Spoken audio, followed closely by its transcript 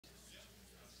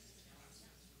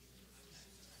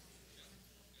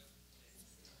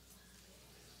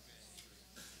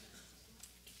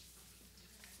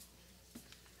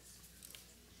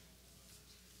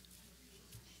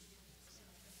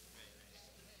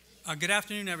Good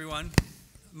afternoon, everyone.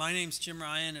 My name's Jim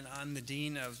Ryan, and I'm the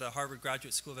Dean of the Harvard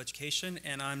Graduate School of Education,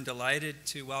 and I'm delighted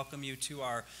to welcome you to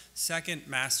our second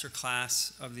master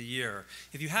class of the year.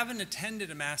 If you haven't attended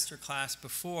a master class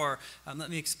before, let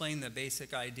me explain the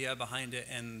basic idea behind it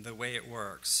and the way it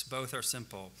works. Both are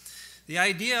simple. The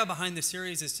idea behind the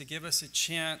series is to give us a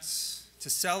chance to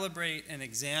celebrate and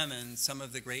examine some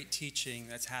of the great teaching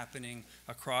that's happening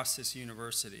across this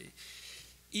university.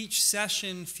 Each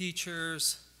session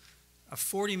features a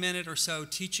 40-minute or so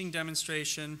teaching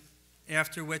demonstration,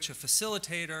 after which a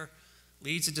facilitator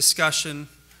leads a discussion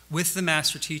with the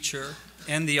master teacher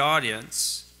and the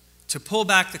audience to pull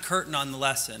back the curtain on the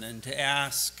lesson and to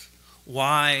ask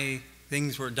why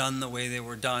things were done the way they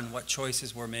were done, what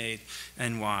choices were made,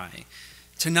 and why.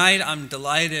 Tonight, I'm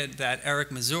delighted that Eric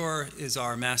Mazur is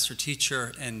our master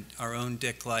teacher and our own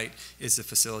Dick Light is the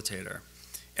facilitator.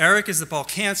 Eric is the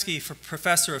Balkanski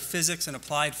Professor of Physics and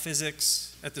Applied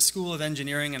Physics at the School of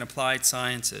Engineering and Applied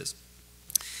Sciences.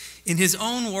 In his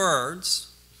own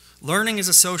words, learning is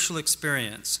a social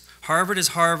experience. Harvard is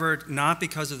Harvard not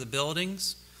because of the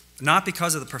buildings, not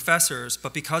because of the professors,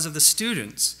 but because of the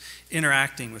students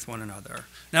interacting with one another.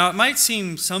 Now, it might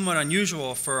seem somewhat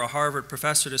unusual for a Harvard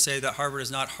professor to say that Harvard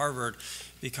is not Harvard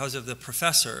because of the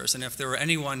professors, and if there were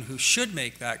anyone who should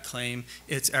make that claim,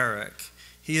 it's Eric.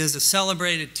 He is a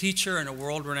celebrated teacher and a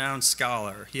world-renowned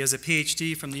scholar. He has a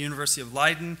PhD from the University of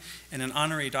Leiden and an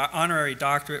honorary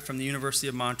doctorate from the University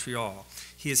of Montreal.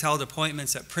 He has held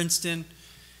appointments at Princeton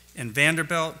and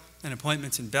Vanderbilt and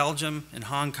appointments in Belgium and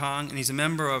Hong Kong, and he's a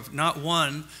member of not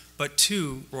one, but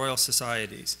two Royal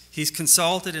Societies. He's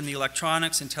consulted in the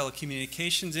electronics and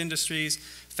telecommunications industries,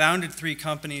 founded 3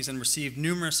 companies, and received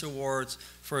numerous awards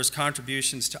for his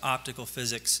contributions to optical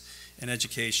physics and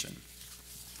education.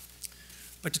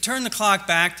 But to turn the clock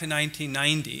back to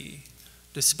 1990,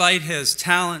 despite his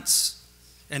talents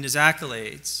and his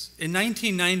accolades, in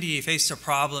 1990 he faced a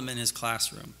problem in his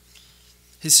classroom.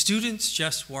 His students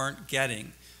just weren't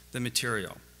getting the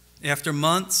material. After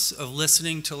months of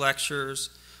listening to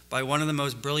lectures by one of the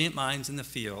most brilliant minds in the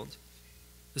field,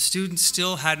 the students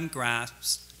still hadn't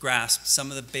grasped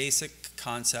some of the basic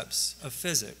concepts of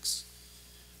physics.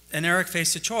 And Eric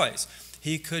faced a choice.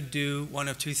 He could do one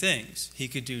of 2 things. He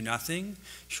could do nothing,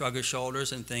 shrug his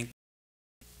shoulders and think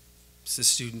it's the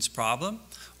student's problem,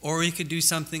 or he could do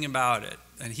something about it,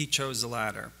 and he chose the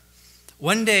latter.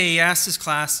 One day he asked his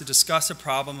class to discuss a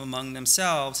problem among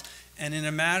themselves, and in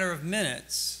a matter of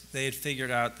minutes, they had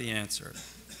figured out the answer.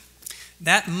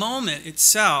 That moment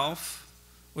itself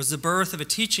was the birth of a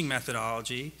teaching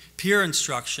methodology, peer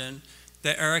instruction,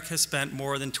 that Eric has spent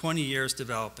more than 20 years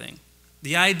developing.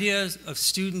 The idea of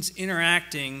students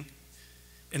interacting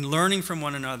and learning from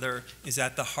one another is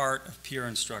at the heart of peer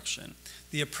instruction.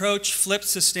 The approach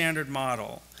flips the standard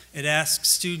model. It asks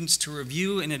students to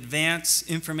review in advance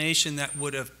information that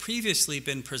would have previously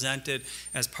been presented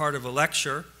as part of a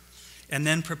lecture, and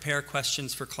then prepare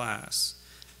questions for class.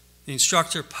 The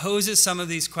instructor poses some of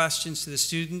these questions to the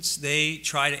students. They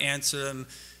try to answer them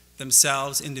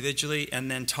themselves individually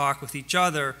and then talk with each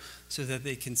other so that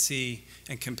they can see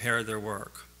and compare their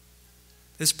work.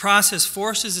 This process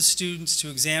forces the students to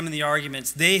examine the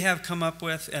arguments they have come up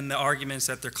with and the arguments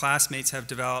that their classmates have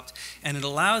developed, and it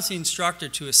allows the instructor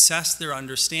to assess their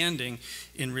understanding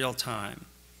in real time.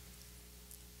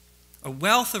 A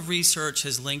wealth of research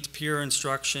has linked peer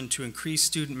instruction to increase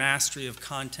student mastery of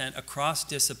content across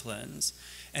disciplines.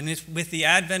 And with the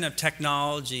advent of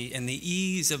technology and the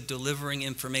ease of delivering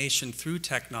information through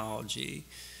technology,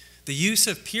 the use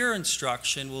of peer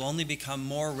instruction will only become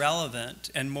more relevant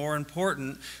and more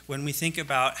important when we think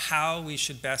about how we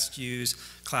should best use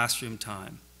classroom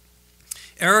time.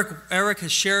 Eric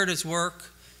has shared his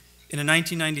work in a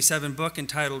 1997 book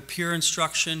entitled Peer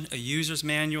Instruction, A User's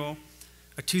Manual,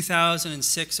 a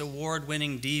 2006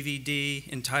 award-winning DVD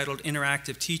entitled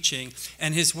Interactive Teaching,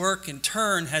 and his work in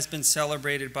turn has been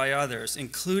celebrated by others,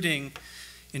 including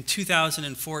in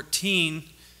 2014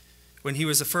 when he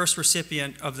was the first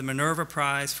recipient of the Minerva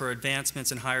Prize for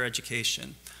Advancements in Higher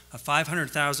Education, a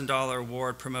 $500,000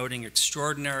 award promoting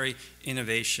extraordinary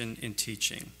innovation in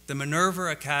teaching. The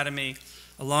Minerva Academy,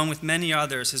 along with many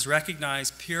others, has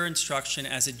recognized peer instruction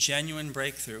as a genuine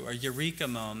breakthrough, a eureka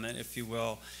moment, if you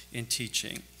will, in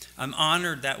teaching. I'm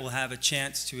honored that we'll have a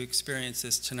chance to experience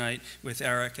this tonight with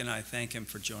Eric, and I thank him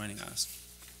for joining us.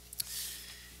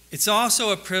 It's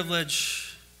also a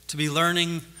privilege to be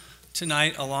learning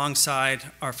tonight alongside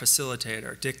our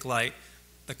facilitator, Dick Light,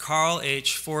 the Carl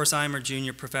H. Pforzheimer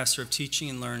Jr. Professor of Teaching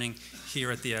and Learning here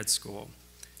at the Ed School.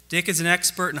 Dick is an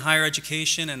expert in higher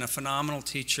education and a phenomenal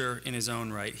teacher in his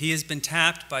own right. He has been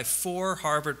tapped by 4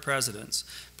 Harvard presidents,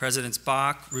 Presidents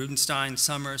Bach, Rudenstein,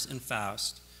 Summers, and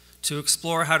Faust, to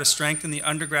explore how to strengthen the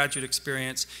undergraduate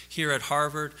experience here at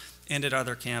Harvard and at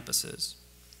other campuses.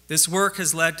 This work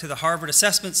has led to the Harvard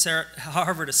Assessment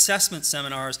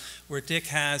Seminars, where Dick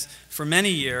has, for many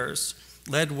years,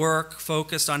 led work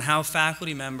focused on how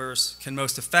faculty members can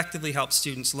most effectively help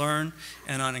students learn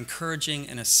and on encouraging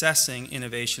and assessing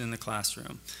innovation in the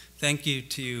classroom. Thanks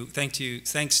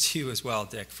to you as well,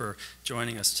 Dick, for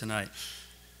joining us tonight.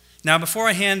 Now, before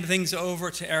I hand things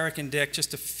over to Eric and Dick,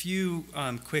 just a few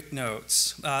quick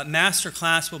notes. Master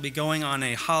class will be going on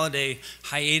a holiday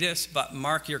hiatus, but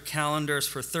mark your calendars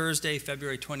for Thursday,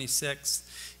 February 26th,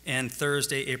 and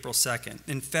Thursday, April 2nd.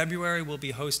 In February, we'll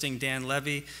be hosting Dan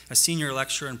Levy, a senior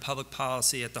lecturer in public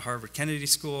policy at the Harvard Kennedy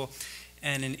School.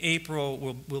 And in April,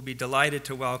 we'll be delighted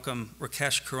to welcome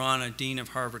Rakesh Khurana, Dean of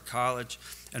Harvard College,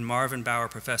 and Marvin Bauer,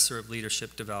 Professor of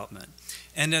Leadership Development.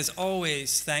 And as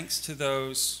always, thanks to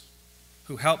those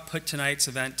who helped put tonight's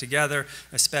event together,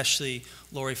 especially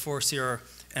Lori Forcier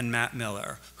and Matt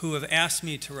Miller, who have asked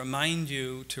me to remind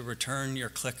you to return your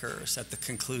clickers at the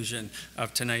conclusion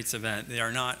of tonight's event. They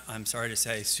are not, I'm sorry to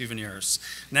say, souvenirs.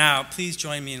 Now, please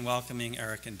join me in welcoming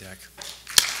Eric and Dick.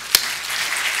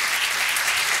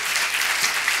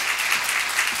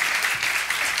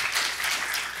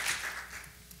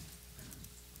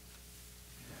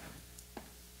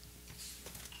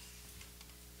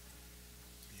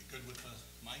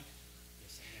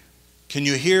 Can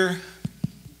you hear?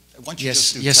 Why don't you yes,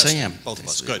 just do yes, I testing, am. Both of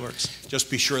us. Good. Works. Just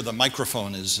be sure the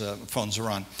microphone is phones are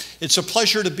on. It's a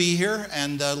pleasure to be here,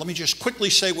 and let me just quickly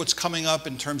say what's coming up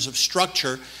in terms of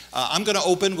structure. I'm going to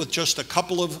open with just a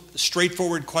couple of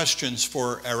straightforward questions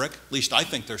for Eric. At least I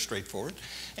think they're straightforward,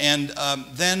 and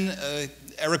then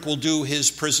Eric will do his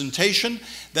presentation.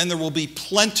 Then there will be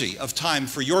plenty of time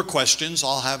for your questions.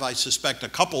 I'll have, I suspect, a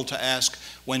couple to ask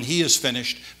when he is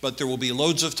finished, but there will be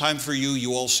loads of time for you.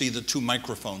 You all see the 2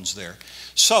 microphones there.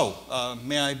 So,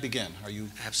 may I begin? Are you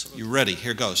Absolutely. You ready?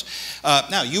 Here goes.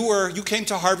 Now, you came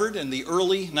to Harvard in the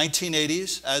early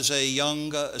 1980s as a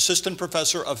young assistant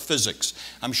professor of physics.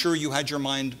 I'm sure you had your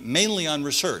mind mainly on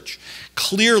research.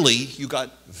 Clearly, you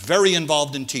got very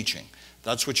involved in teaching.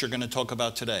 That's what you're going to talk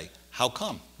about today. How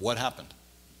come? What happened?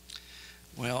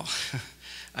 Well,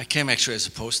 I came actually as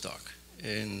a postdoc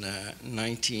in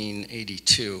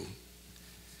 1982.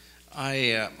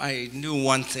 I knew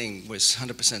one thing with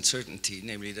 100% certainty,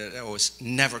 namely that I was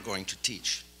never going to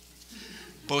teach.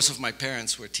 Both of my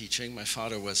parents were teaching. My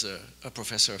father was a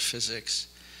professor of physics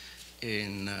at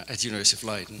the University of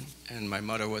Leiden, and my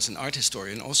mother was an art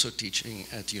historian, also teaching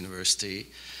at the university.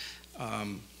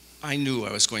 I knew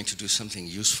I was going to do something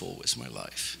useful with my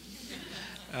life.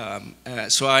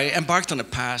 So I embarked on a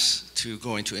path to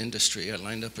go into industry. I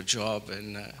lined up a job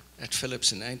at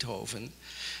Philips in Eindhoven.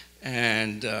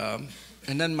 And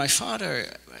then my father,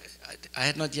 I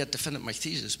had not yet defended my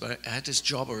thesis, but I had this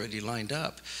job already lined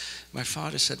up. My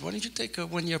father said, why don't you take a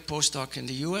 1-year postdoc in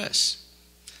the US?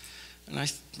 And I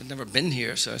had never been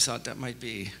here, so I thought that might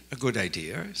be a good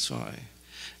idea. So I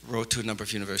wrote to a number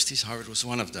of universities. Harvard was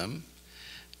one of them.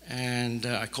 And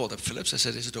I called up Philips. I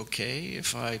said, is it okay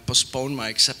if I postpone my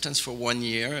acceptance for 1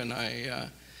 year and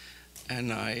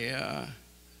I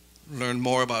learn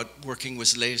more about working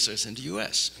with lasers in the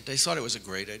US? They thought it was a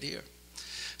great idea.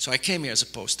 So I came here as a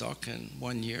postdoc, and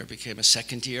 1 year became a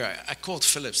second year. I called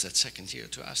Philips that second year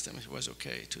to ask them if it was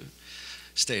okay to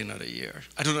stay another year.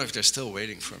 I don't know if they're still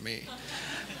waiting for me.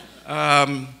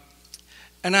 And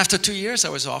after 2 years, I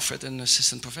was offered an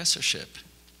assistant professorship.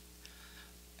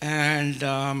 And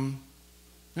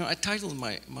I titled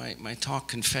my talk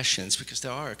Confessions, because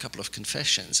there are a couple of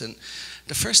confessions. And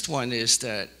the first one is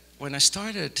that when I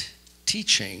started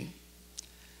teaching,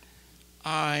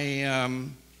 I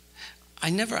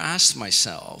never asked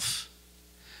myself,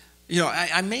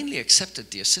 I mainly accepted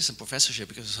the assistant professorship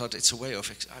because I thought it's a way of,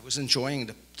 I was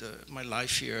enjoying my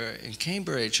life here in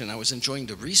Cambridge, and I was enjoying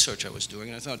the research I was doing,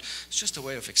 and I thought it's just a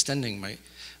way of extending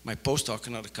my postdoc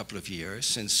another couple of years,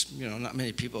 since not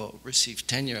many people received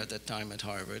tenure at that time at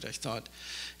Harvard. I thought,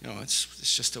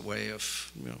 it's just a way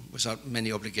of, without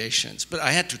many obligations. But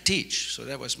I had to teach, so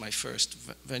that was my first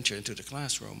venture into the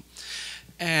classroom.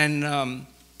 And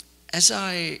as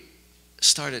I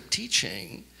started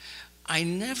teaching, I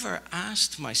never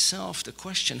asked myself the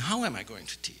question, how am I going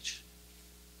to teach?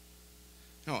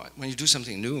 When you do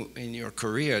something new in your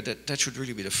career, that should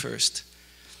really be the first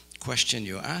question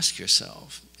you ask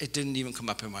yourself. It didn't even come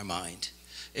up in my mind.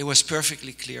 It was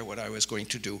perfectly clear what I was going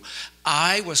to do.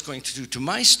 I was going to do to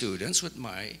my students what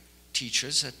my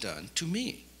teachers had done to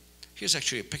me. Here's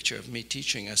actually a picture of me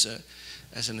teaching as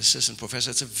an assistant professor.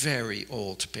 It's a very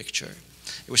old picture.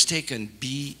 It was taken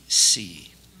BC,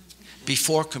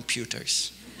 before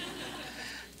computers.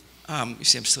 You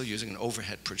see, I'm still using an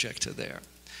overhead projector there.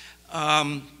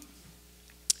 And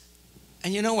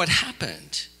you know what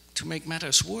happened, to make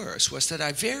matters worse, was that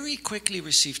I very quickly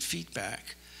received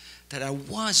feedback that I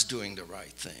was doing the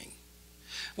right thing.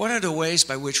 What are the ways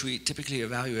by which we typically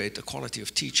evaluate the quality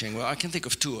of teaching? Well, I can think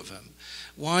of two of them.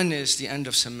 One is the end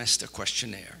of semester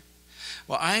questionnaire.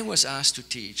 Well, I was asked to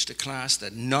teach the class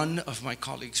that none of my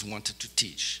colleagues wanted to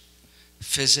teach,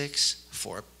 physics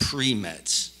for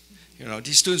pre-meds. You know,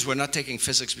 these students were not taking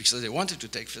physics because they wanted to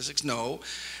take physics. No,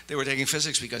 they were taking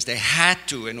physics because they had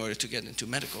to in order to get into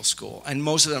medical school. And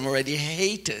most of them already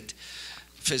hated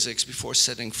physics before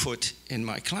setting foot in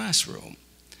my classroom.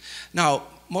 Now,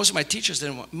 most of my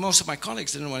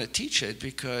colleagues didn't want to teach it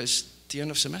because the end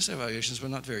of semester evaluations were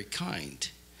not very kind.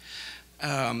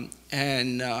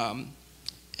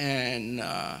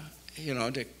 You know,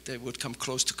 they would come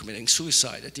close to committing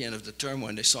suicide at the end of the term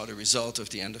when they saw the result of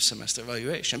the end of semester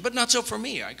evaluation. But not so for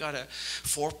me. I got a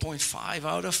 4.5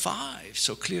 out of 5.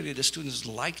 So clearly the students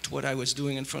liked what I was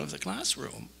doing in front of the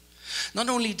classroom. Not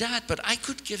only that, but I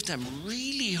could give them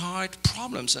really hard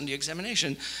problems on the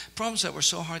examination, problems that were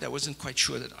so hard I wasn't quite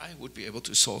sure that I would be able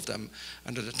to solve them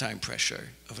under the time pressure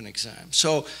of an exam.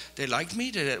 So they liked me,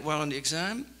 they did well on the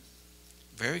exam.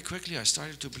 Very quickly, I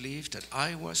started to believe that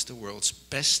I was the world's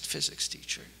best physics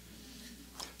teacher.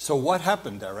 So what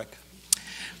happened, Eric?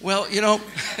 Well, you know,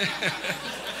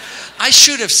 I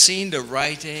should have seen the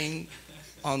writing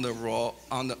on the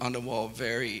wall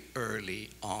very early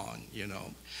on, you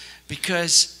know,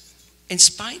 because in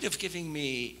spite of giving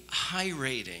me high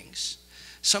ratings,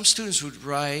 some students would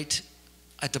write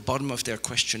at the bottom of their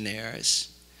questionnaires,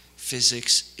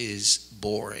 physics is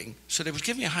boring. So they would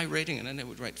give me a high rating and then they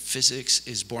would write physics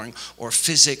is boring or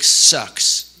physics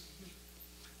sucks.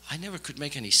 I never could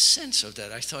make any sense of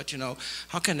that. I thought, you know,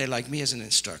 how can they like me as an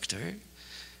instructor?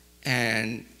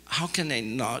 And how can they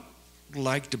not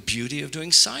like the beauty of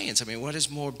doing science? I mean, what is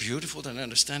more beautiful than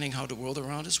understanding how the world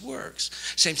around us works?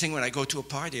 Same thing when I go to a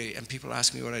party and people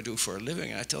ask me what I do for a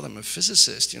living and I tell them I'm a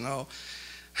physicist, you know.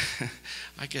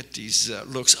 I get these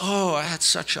looks, oh, I had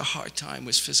such a hard time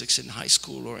with physics in high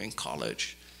school or in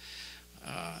college.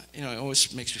 You know, it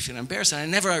always makes me feel embarrassed. And I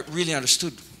never really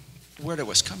understood where that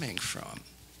was coming from.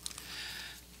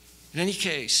 In any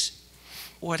case,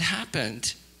 what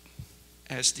happened,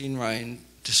 as Dean Ryan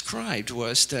described,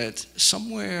 was that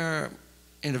somewhere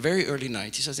in the very early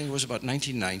 90s, I think it was about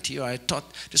 1990, I taught,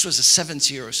 this was the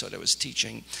 7th year or so that I was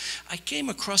teaching, I came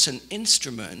across an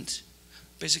instrument,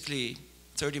 basically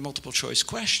 30 multiple choice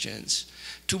questions,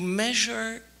 to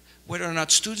measure whether or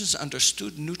not students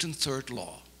understood Newton's third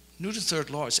law. Newton's third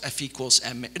law is F equals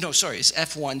M, no, sorry, it's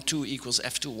F1,2 equals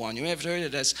F2,1. You may have heard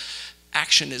it as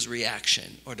action is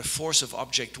reaction, or the force of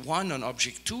object 1 on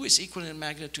object 2 is equal in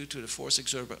magnitude to the force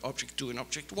exerted by object 2 and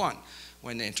object 1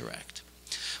 when they interact.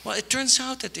 Well, it turns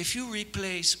out that if you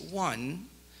replace 1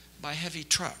 by heavy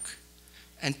truck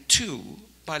and 2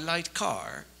 by light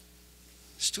car,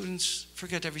 students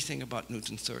forget everything about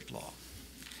Newton's third law.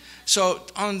 So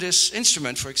on this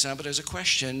instrument, for example, there's a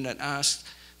question that asks,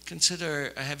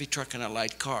 consider a heavy truck and a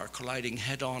light car colliding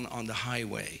head-on on the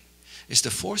highway. Is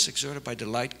the force exerted by the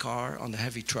light car on the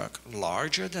heavy truck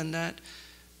larger than that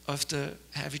of the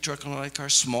heavy truck on the light car,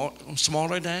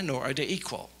 smaller than, or are they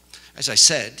equal? As I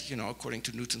said, you know, according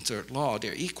to Newton's third law,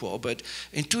 they're equal, but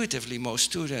intuitively most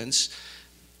students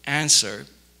answer,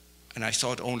 and I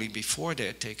thought only before they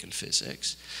had taken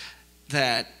physics,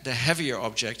 that the heavier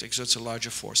object exerts a larger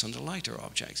force on the lighter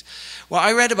objects. Well,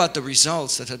 I read about the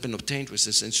results that had been obtained with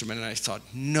this instrument, and I thought,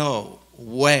 no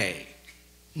way,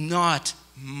 not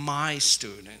my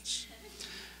students.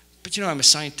 But you know, I'm a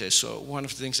scientist, so one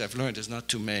of the things I've learned is not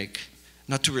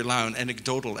to rely on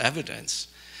anecdotal evidence.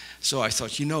 So I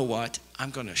thought, you know what,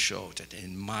 I'm going to show that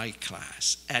in my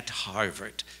class at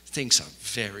Harvard, things are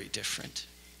very different.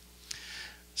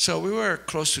 So we were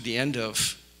close to the end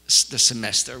of the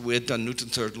semester. We had done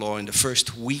Newton's third law in the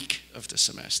first week of the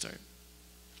semester.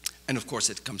 And of course,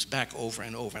 it comes back over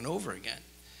and over and over again.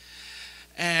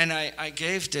 And I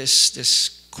gave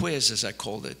this quiz, as I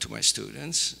called it, to my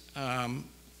students.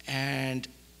 And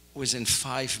within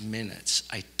 5 minutes,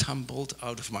 I tumbled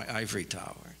out of my ivory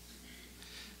tower.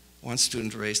 One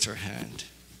student raised her hand.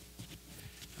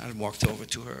 I walked over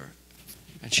to her,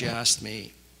 and she asked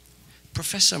me,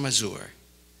 Professor Mazur,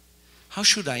 how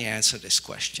should I answer this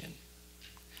question?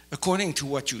 According to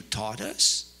what you taught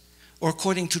us, or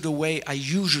according to the way I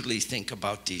usually think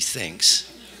about these things?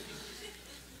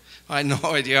 I had no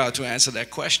idea how to answer that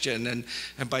question. And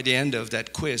by the end of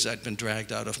that quiz, I'd been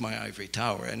dragged out of my ivory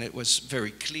tower. And it was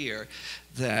very clear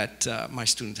that my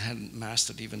student hadn't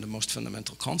mastered even the most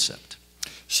fundamental concept.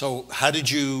 So how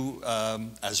did you,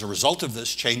 as a result of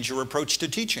this, change your approach to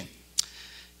teaching?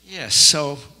 Yes,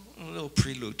 so a little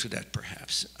prelude to that,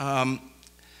 perhaps.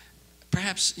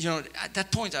 Perhaps, at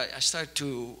that point, I started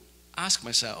to ask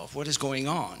myself, what is going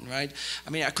on, right? I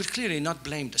mean, I could clearly not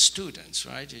blame the students,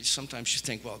 right? Sometimes you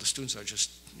think, well, the students are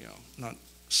just, not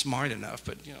smart enough,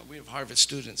 but, we have Harvard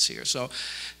students here, so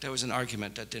there was an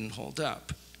argument that didn't hold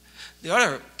up. The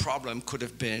other problem could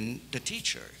have been the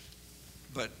teacher,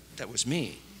 but that was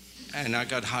me. And I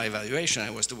got high evaluation. I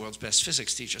was the world's best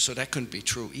physics teacher, so that couldn't be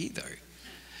true either.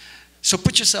 So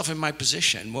put yourself in my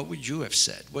position. What would you have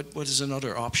said? What is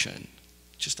another option?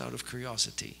 Just out of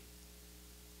curiosity.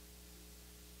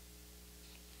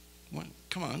 What?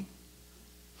 Come on.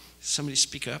 Somebody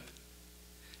speak up.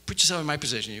 Put yourself in my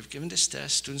position. You've given this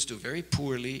test. Students do very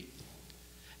poorly.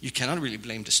 You cannot really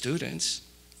blame the students.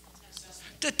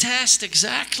 The test,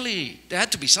 exactly. There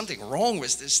had to be something wrong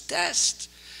with this test.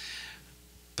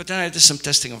 But then I did some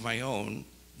testing of my own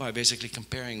by basically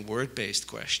comparing word-based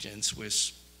questions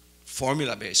with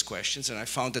formula-based questions, and I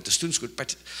found that the students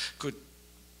could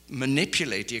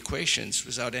manipulate the equations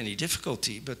without any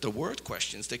difficulty, but the word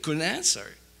questions they couldn't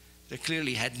answer. They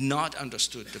clearly had not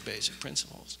understood the basic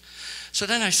principles. So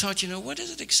then I thought, what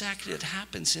is it exactly that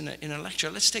happens in a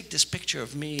lecture? Let's take this picture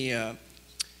of me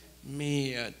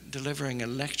delivering a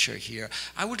lecture here.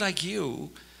 I would like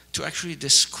you to actually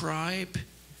describe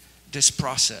this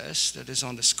process that is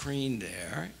on the screen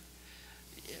there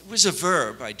with a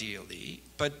verb, ideally,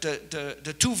 but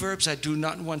the two verbs I do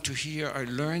not want to hear are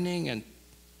learning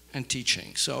and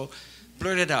teaching. So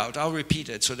blurt it out. I'll repeat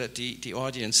it so that the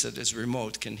audience that is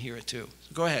remote can hear it too.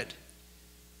 Go ahead.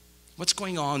 What's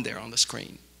going on there on the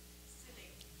screen?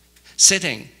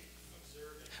 Sitting.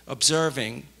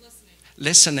 Observing.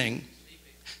 Listening.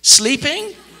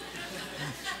 Sleeping?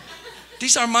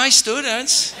 These are my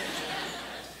students.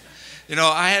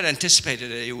 I had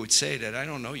anticipated that you would say that. I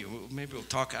don't know you. Maybe we'll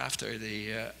talk after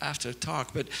the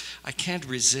talk. But I can't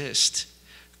resist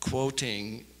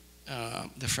quoting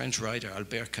the French writer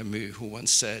Albert Camus, who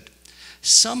once said,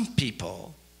 "Some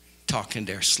people talk in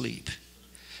their sleep.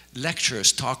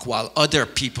 Lecturers talk while other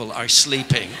people are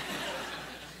sleeping."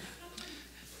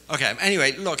 Okay.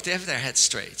 Anyway, look, they have their heads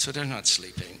straight, so they're not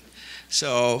sleeping.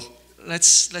 So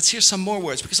let's hear some more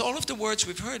words, because all of the words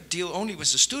we've heard deal only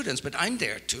with the students, but I'm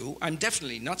there too. I'm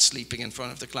definitely not sleeping in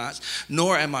front of the class,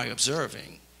 nor am I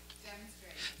observing.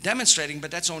 Demonstrating,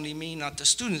 but that's only me, not the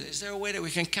students. Is there a way that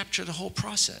we can capture the whole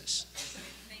process?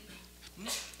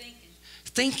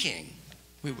 Thinking.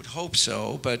 We would hope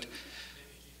so, but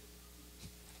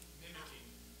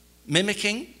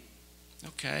mimicking.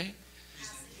 Okay.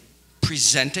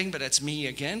 Presenting, but that's me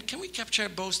again. Can we capture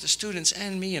both the students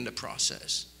and me in the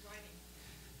process?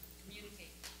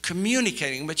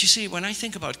 Communicating, but you see, when I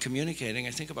think about communicating,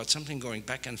 I think about something going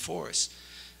back and forth,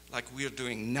 like we're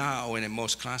doing now, and in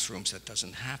most classrooms that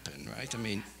doesn't happen, right? I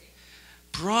mean,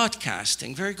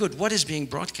 broadcasting, very good. What is being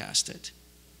broadcasted?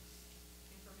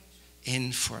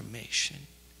 Information.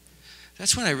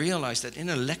 That's when I realized that in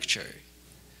a lecture,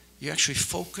 you actually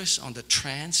focus on the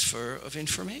transfer of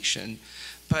information,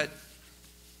 but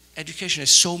education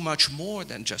is so much more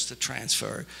than just the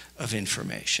transfer of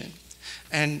information.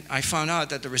 And I found out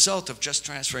that the result of just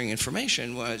transferring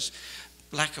information was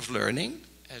lack of learning,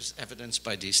 as evidenced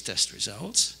by these test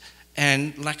results,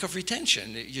 and lack of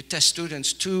retention. You test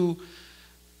students 2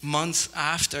 months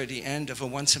after the end of a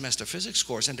one-semester physics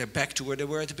course, and they're back to where they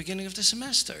were at the beginning of the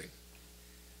semester.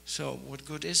 So what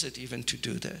good is it even to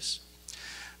do this?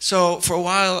 So for a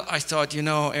while, I thought,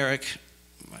 Eric,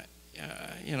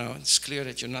 it's clear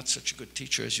that you're not such a good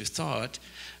teacher as you thought.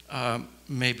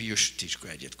 Maybe you should teach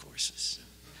graduate courses.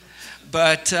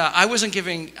 But I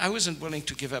wasn't willing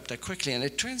to give up that quickly. And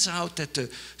it turns out that the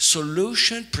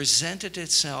solution presented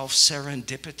itself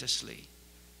serendipitously,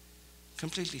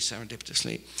 completely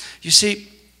serendipitously. You see,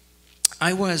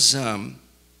 I was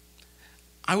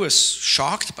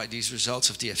shocked by these results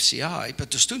of the FCI,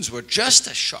 but the students were just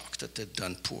as shocked that they'd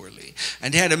done poorly.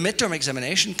 And they had a midterm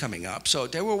examination coming up, so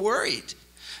they were worried.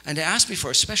 And they asked me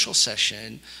for a special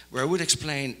session where I would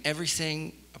explain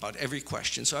everything about every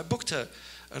question. So I booked a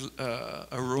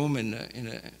room in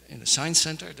a science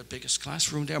center, the biggest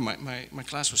classroom there. My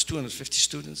class was 250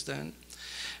 students then.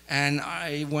 And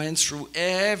I went through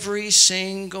every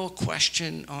single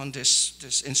question on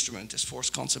this instrument, this force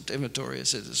concept inventory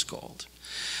as it is called.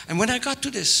 And when I got to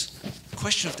this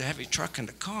question of the heavy truck and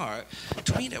the car,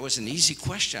 to me that was an easy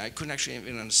question. I couldn't actually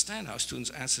even understand how students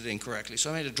answered it incorrectly. So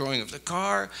I made a drawing of the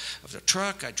car, of the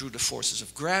truck. I drew the forces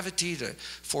of gravity, the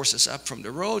forces up from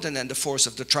the road, and then the force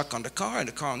of the truck on the car and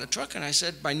the car on the truck. And I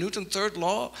said, by Newton's third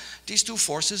law, these two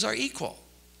forces are equal.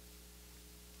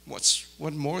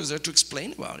 What more is there to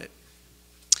explain about it?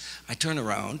 I turned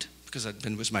around, because I'd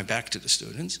been with my back to the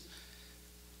students,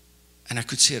 and I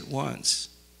could see at once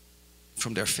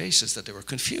from their faces that they were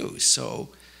confused. So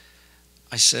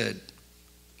I said,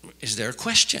 is there a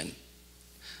question?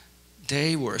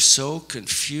 They were so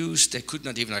confused they could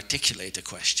not even articulate a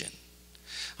question.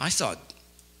 I thought,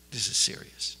 this is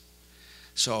serious.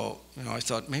 So, I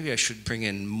thought maybe I should bring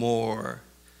in more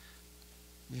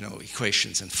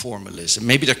equations and formalism.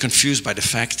 Maybe they're confused by the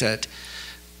fact that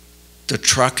the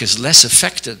truck is less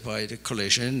affected by the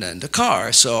collision than the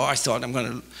car. So I thought I'm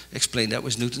going to explain that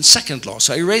with Newton's second law.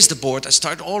 So I erased the board, I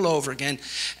started all over again,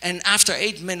 and after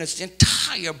 8 minutes, the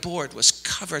entire board was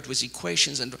covered with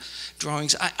equations and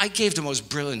drawings. I gave the most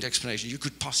brilliant explanation you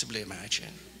could possibly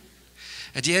imagine.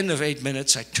 At the end of 8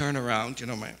 minutes, I turned around,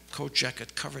 my coat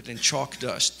jacket covered in chalk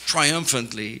dust,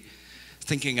 triumphantly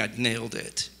thinking I'd nailed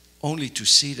it, only to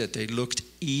see that they looked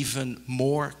even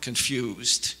more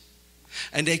confused.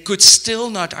 And they could still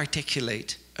not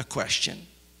articulate a question.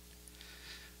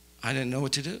 I didn't know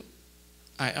what to do.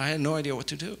 I had no idea what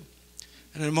to do.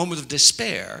 And in a moment of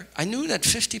despair, I knew that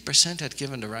 50% had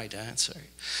given the right answer.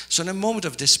 So in a moment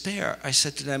of despair, I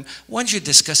said to them, why don't you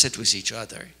discuss it with each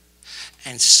other?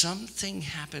 And something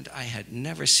happened I had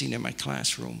never seen in my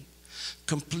classroom.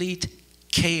 Complete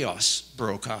chaos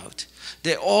broke out.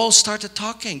 They all started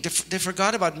talking. They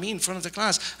forgot about me in front of the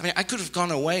class. I mean, I could have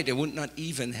gone away. They would not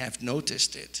even have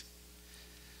noticed it.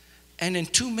 And in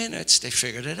 2 minutes, they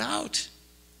figured it out.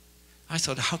 I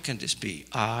thought, how can this be?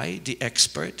 I, the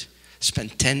expert,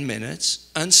 spent 10 minutes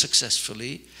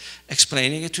unsuccessfully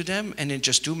explaining it to them, and in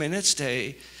just 2 minutes,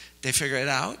 they figure it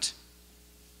out.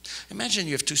 Imagine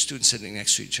you have two students sitting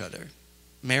next to each other,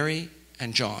 Mary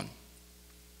and John.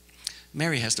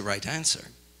 Mary has the right answer.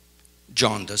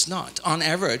 John does not. On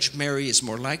average, Mary is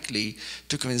more likely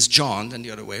to convince John than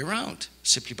the other way around,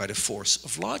 simply by the force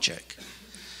of logic.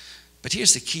 But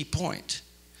here's the key point.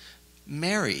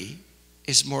 Mary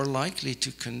is more likely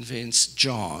to convince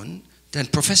John than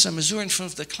Professor Mazur in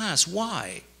front of the class.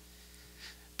 Why?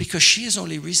 Because she has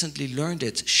only recently learned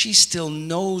it. She still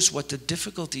knows what the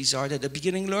difficulties are that a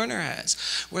beginning learner has.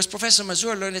 Whereas Professor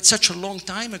Mazur learned it such a long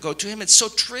time ago. To him, it's so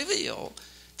trivial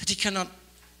that he cannot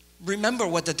remember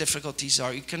what the difficulties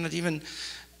are. You cannot even,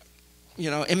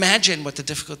 imagine what the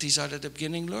difficulties are that a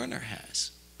beginning learner has.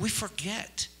 We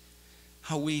forget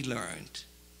how we learned.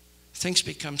 Things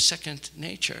become second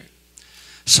nature.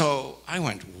 So I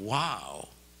went, wow,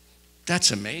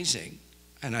 that's amazing.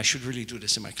 And I should really do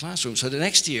this in my classroom. So the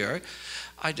next year,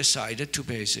 I decided to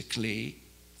basically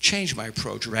change my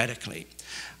approach radically.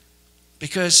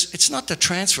 Because it's not the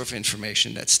transfer of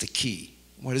information that's the key.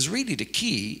 What is really the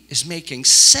key is making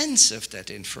sense of that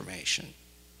information.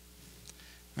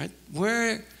 Right?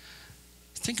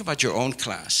 Think about your own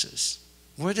classes.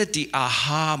 Where did the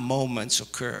aha moments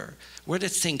occur? Where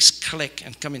did things click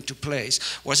and come into place?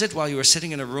 Was it while you were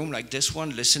sitting in a room like this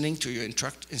one, listening to your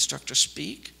instructor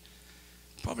speak?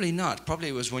 Probably not. Probably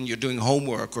it was when you're doing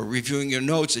homework or reviewing your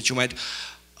notes that you went,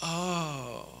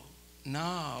 oh,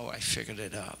 now I figured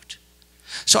it out.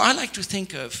 So I like to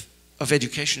think of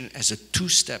education as a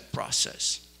two-step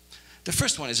process. The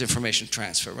first one is information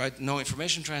transfer, right? No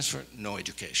information transfer, no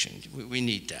education. We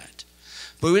need that.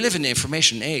 But we live in the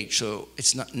information age, so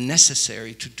it's not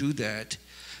necessary to do that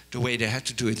the way they had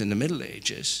to do it in the Middle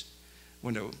Ages,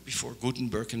 before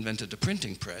Gutenberg invented the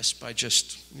printing press, by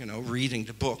just reading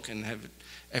the book and have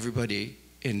everybody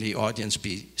in the audience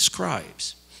be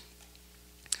scribes.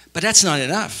 But that's not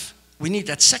enough. We need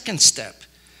that second step,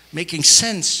 making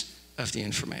sense of the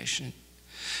information.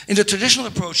 In the traditional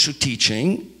approach to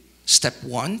teaching, step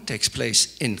one takes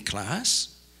place in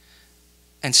class,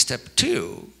 and step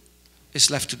two is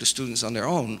left to the students on their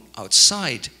own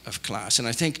outside of class. And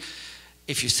I think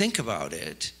if you think about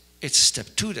it, it's step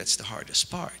two that's the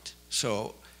hardest part.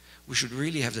 So we should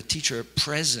really have the teacher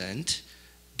present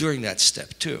during that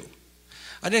step two.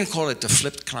 I didn't call it the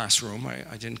flipped classroom.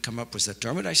 I didn't come up with that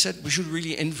term, but I said we should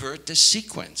really invert this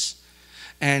sequence.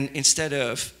 And instead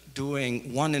of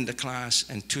doing one in the class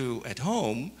and two at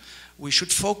home, we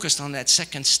should focus on that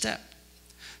second step.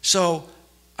 So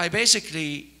I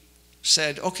basically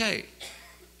said, okay,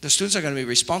 the students are going to be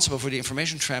responsible for the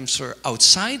information transfer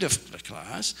outside of the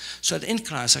class, so that in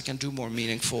class I can do more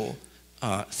meaningful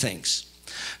things.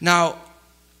 Now,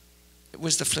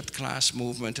 with the flipped class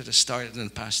movement that has started in the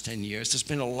past 10 years, there's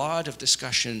been a lot of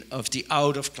discussion of the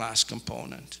out-of-class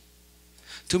component.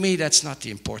 To me, that's not the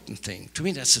important thing. To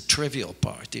me, that's the trivial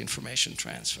part, the information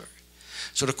transfer.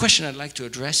 So the question I'd like to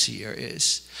address here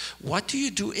is, what do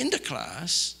you do in the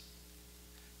class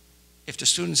if the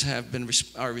students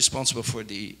are responsible for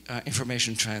the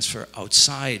information transfer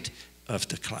outside of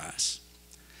the class?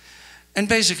 And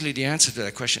basically, the answer to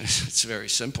that question is it's very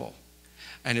simple.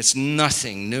 And it's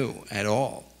nothing new at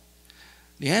all.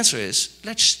 The answer is,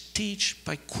 let's teach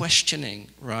by questioning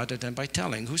rather than by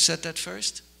telling. Who said that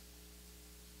first?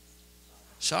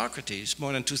 Socrates,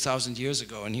 more than 2,000 years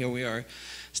ago. And here we are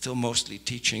still mostly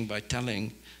teaching by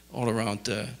telling all around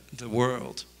the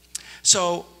world.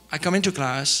 So I come into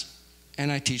class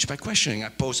and I teach by questioning. I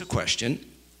pose a question.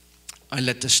 I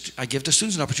give the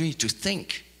students an opportunity to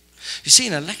think. You see,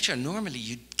 in a lecture, normally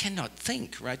you cannot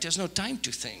think, right? There's no time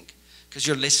to think, because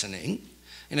you're listening.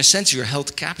 In a sense, you're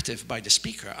held captive by the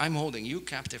speaker. I'm holding you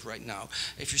captive right now.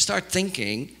 If you start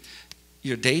thinking,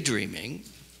 you're daydreaming,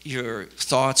 your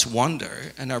thoughts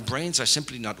wander, and our brains are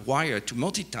simply not wired to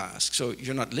multitask, so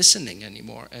you're not listening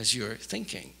anymore as you're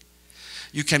thinking.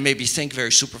 You can maybe think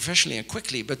very superficially and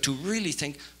quickly, but to really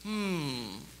think,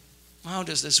 how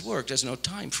does this work? There's no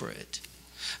time for it.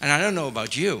 And I don't know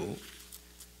about you,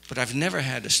 but I've never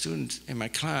had a student in my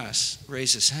class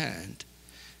raise his hand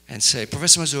and say,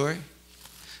 Professor Mazur,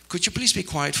 could you please be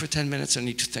quiet for 10 minutes? I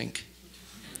need to think.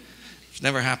 It's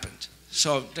never happened.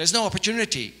 So there's no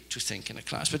opportunity to think in a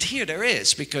class. But here there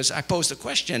is, because I pose a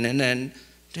question and then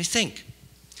they think.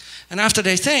 And after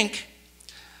they think,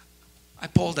 I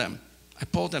poll them. I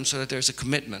poll them so that there's a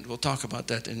commitment. We'll talk about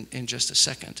that in just a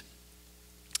second.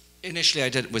 Initially I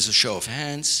did it with a show of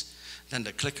hands. Then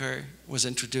the clicker was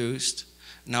introduced.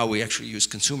 Now we actually use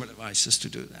consumer devices to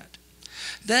do that.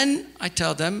 Then I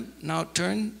tell them, now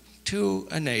turn to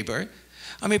a neighbor.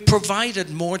 I mean, provided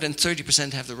more than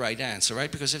 30% have the right answer,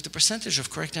 right? Because if the percentage of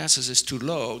correct answers is too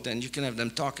low, then you can have them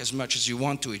talk as much as you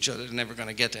want to each other. They're never going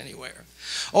to get anywhere.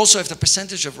 Also, if the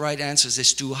percentage of right answers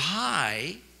is too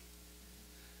high,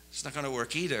 it's not going to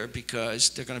work either, because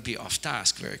they're going to be off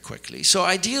task very quickly. So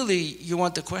ideally, you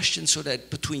want the question so that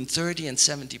between 30 and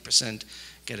 70%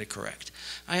 get it correct.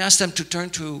 I ask them to turn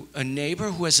to a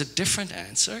neighbor who has a different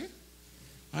answer.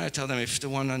 I tell them, if the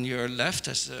one on your left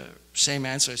has the same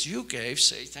answer as you gave,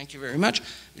 say thank you very much,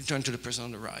 and turn to the person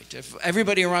on the right. If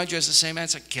everybody around you has the same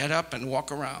answer, get up and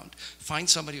walk around. Find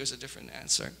somebody who has a different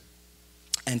answer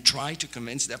and try to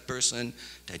convince that person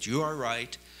that you are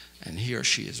right and he or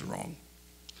she is wrong.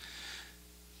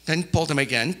 Then poll them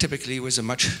again, typically with a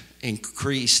much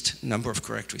increased number of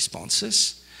correct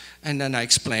responses. And then I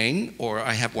explain, or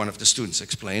I have one of the students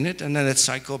explain it, and then that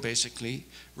cycle basically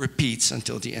repeats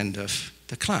until the end of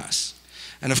the class.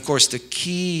 And of course, the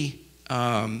key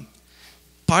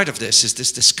part of this is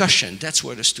this discussion. That's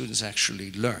where the students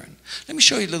actually learn. Let me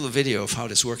show you a little video of how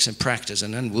this works in practice,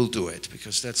 and then we'll do it,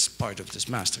 because that's part of this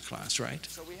master class, right?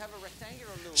 So we have a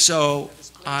rectangular loop. So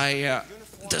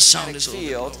the sound is a little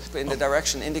field in the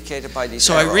direction indicated by these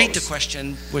So arrows. I read the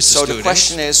question with the So students. the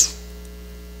question is,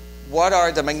 what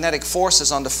are the magnetic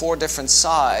forces on the 4 different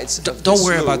sides of Don't this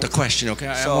worry loop? about the question,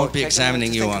 okay? So I won't be take a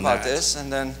examining minute to you think on about that. this,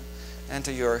 and then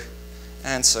enter your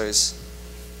answers.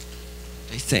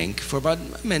 They think for about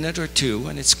a minute or two,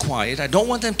 and it's quiet. I don't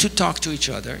want them to talk to each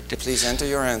other. Please enter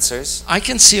your answers. I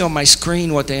can see on my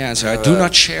screen what they answer. I do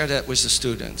not share that with the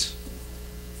students.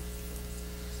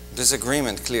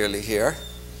 Disagreement clearly here.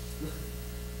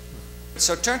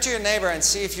 So turn to your neighbor and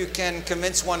see if you can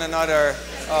convince one another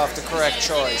of the correct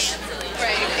choice.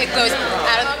 Right. It goes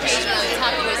out of the page and on the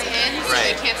top it goes in, so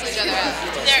they cancel each other out.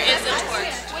 There is a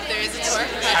torque. There is a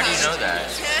torque. How do you know that?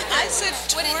 I said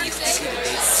torque. What did you say?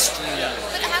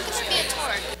 But how could it be a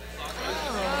torque?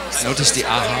 Notice the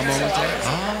aha moment there?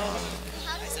 Oh.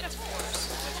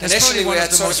 That's Initially, probably one we of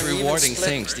had the sort most of an even rewarding split.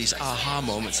 things, these aha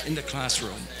moments in the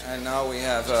classroom. And now we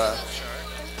have an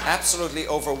absolutely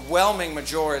overwhelming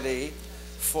majority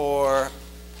for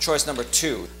choice number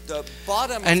 2. The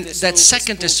bottom And of this that loop is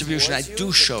second moved distribution, I towards you, do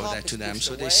the show top that to is them, pushed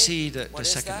so they away. see the What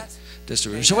is second that?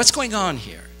 distribution. So what's going on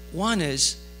here? One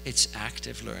is, it's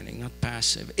active learning, not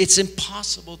passive. It's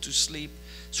impossible to sleep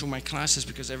through my classes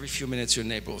because every few minutes your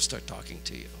neighbor will start talking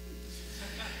to you.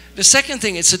 The second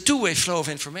thing, it's a two-way flow of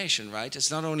information, right? It's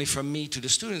not only from me to the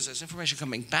students, there's information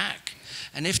coming back.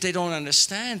 And if they don't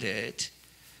understand it,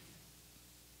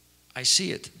 I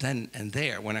see it then and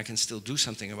there when I can still do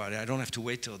something about it. I don't have to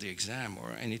wait till the exam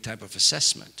or any type of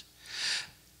assessment.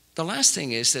 the last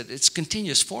thing is that it's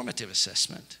continuous formative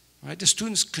assessment. Right? The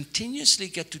students continuously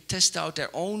get to test out their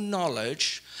own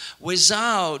knowledge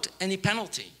without any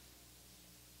penalty.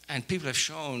 And people have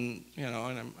shown, you know,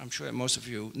 and I'm sure most of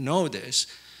you know this,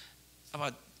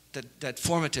 about that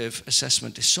formative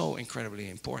assessment is so incredibly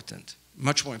important.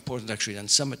 Much more important, actually, than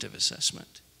summative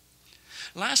assessment.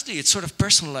 Lastly, it sort of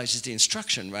personalizes the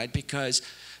instruction, right? Because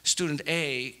student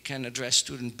A can address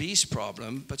student B's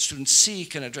problem, but student C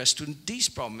can address student D's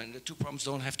problem, and the two problems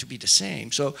don't have to be the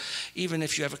same. So even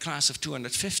if you have a class of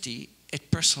 250, it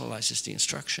personalizes the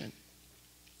instruction.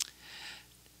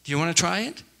 Do you want to try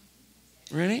it?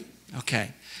 Really?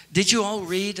 Okay. Did you all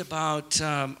read about,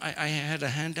 I had a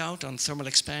handout on thermal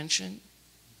expansion?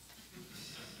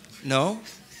 No?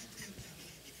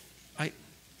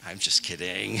 I'm just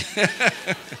kidding.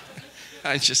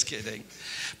 I'm just kidding.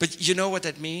 But you know what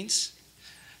that means?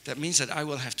 That means that I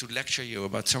will have to lecture you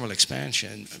about thermal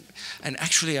expansion. And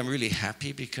actually, I'm really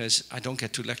happy because I don't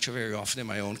get to lecture very often in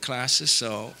my own classes.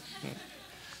 So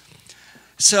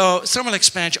thermal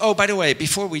expansion. Oh, by the way,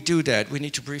 before we do that, we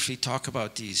need to briefly talk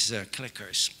about these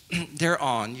clickers. They're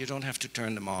on. You don't have to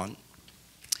turn them on.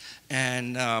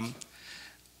 And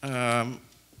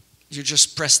you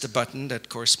just press the button that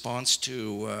corresponds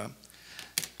to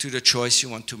the choice you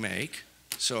want to make.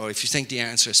 So if you think the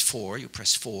answer is 4, you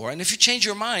press 4. And if you change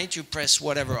your mind, you press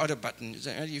whatever other button.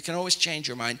 You can always change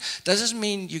your mind. That doesn't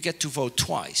mean you get to vote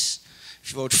twice.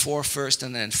 If you vote 4 first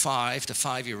and then 5, the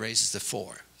 5 erases the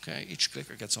 4. Okay? Each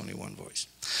clicker gets only one voice.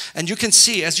 And you can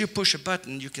see, as you push a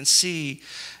button, you can see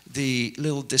the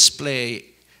little display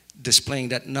displaying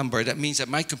that number. That means that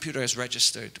my computer has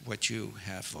registered what you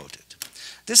have voted.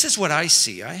 This is what I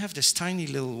see. I have this tiny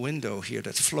little window here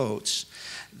that floats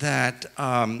that,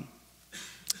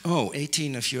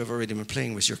 18 of you have already been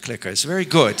playing with your clickers. Very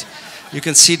good. You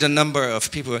can see the number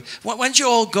of people. Why don't you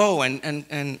all go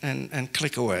and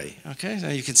click away, okay? Now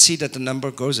you can see that the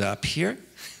number goes up here.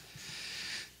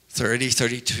 30,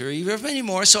 33, we have many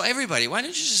more. So everybody, why don't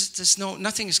you just,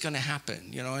 nothing is going to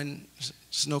happen, you know, and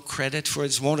there's no credit for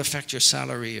it. It won't affect your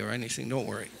salary or anything, don't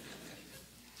worry.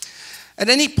 At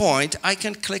any point, I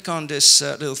can click on this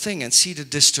little thing and see the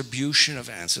distribution of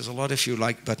answers. A lot of you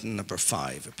like button number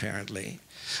 5, apparently.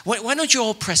 Why don't you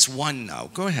all press 1 now?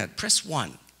 Go ahead, press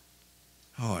 1.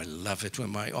 Oh, I love it when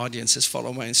my audiences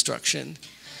follow my instruction.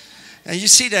 And you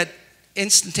see that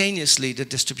instantaneously the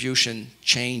distribution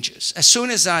changes. As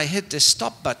soon as I hit this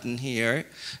stop button here,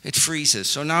 it freezes.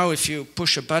 So now if you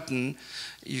push a button,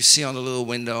 you see on the little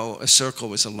window a circle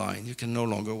with a line. You can no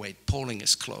longer wait. Polling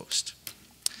is closed.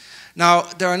 Now,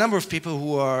 there are a number of people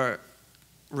who are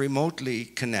remotely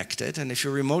connected, and if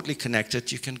you're remotely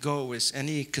connected, you can go with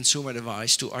any consumer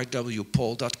device to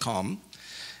rwpoll.com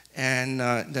and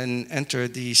then enter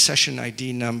the session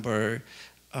ID number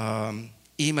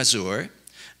Mazur,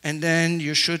 and then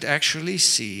you should actually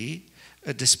see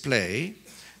a display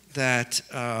that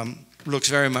looks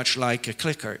very much like a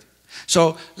clicker.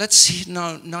 So let's see,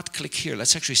 now not click here.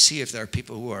 Let's actually see if there are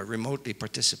people who are remotely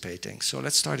participating. So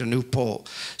let's start a new poll.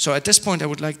 So at this point, I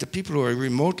would like the people who are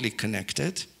remotely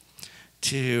connected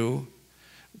to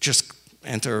just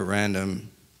enter a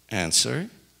random answer.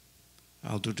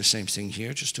 I'll do the same thing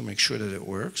here just to make sure that it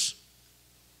works.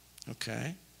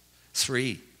 Okay.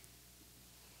 3.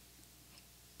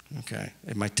 Okay.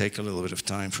 It might take a little bit of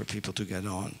time for people to get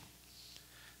on.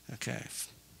 Okay.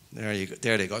 There you go.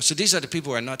 There they go. So these are the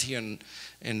people who are not here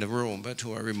in the room, but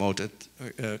who are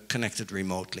connected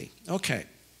remotely. Okay.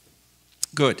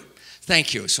 Good.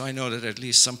 Thank you. So I know that at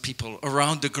least some people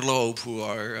around the globe who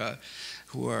are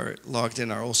logged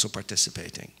in are also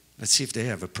participating. Let's see if they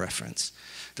have a preference.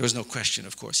 There was no question,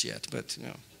 of course, yet, but you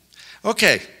know.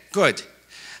 Okay. Good.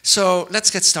 So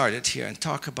let's get started here and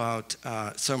talk about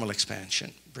thermal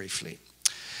expansion briefly.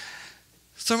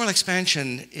 Thermal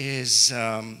expansion is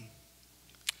a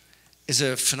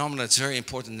phenomenon that's very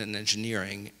important in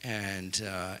engineering and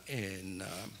in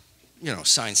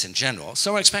science in general.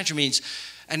 Thermal expansion means,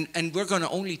 and we're going to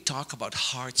only talk about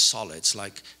hard solids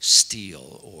like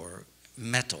steel or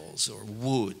metals or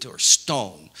wood or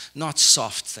stone, not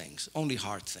soft things, only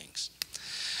hard things.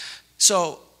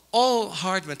 So all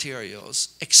hard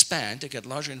materials expand, they get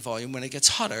larger in volume when it gets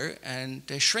hotter, and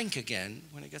they shrink again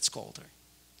when it gets colder.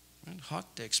 Right?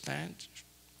 Hot, they expand,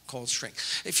 cold, shrink.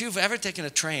 If you've ever taken a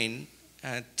train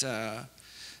at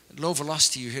low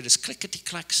velocity, you hear this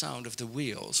clickety-clack sound of the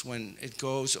wheels when it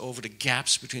goes over the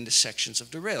gaps between the sections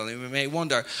of the rail. And we may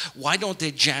wonder, why don't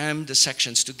they jam the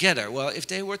sections together? Well, if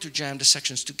they were to jam the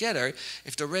sections together,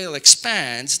 if the rail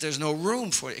expands, there's no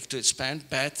room for it to expand,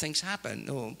 bad things happen.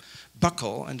 It will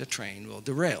buckle and the train will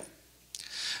derail.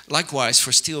 Likewise,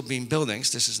 for steel beam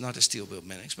buildings, this is not a steel beam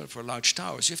buildings, but for large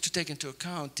towers, you have to take into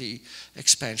account the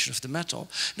expansion of the metal.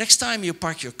 Next time you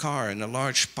park your car in a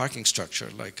large parking structure,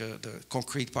 like the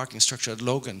concrete parking structure at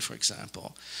Logan, for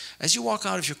example, as you walk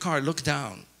out of your car, look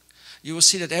down. You will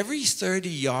see that every 30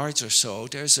 yards or so,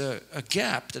 there's a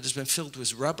gap that has been filled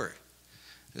with rubber.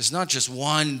 There's not just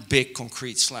one big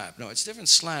concrete slab. No, it's different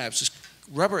slabs, just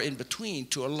rubber in between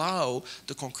to allow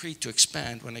the concrete to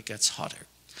expand when it gets hotter.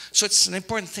 So it's an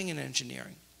important thing in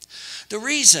engineering. The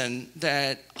reason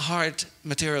that hard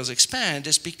materials expand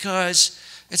is because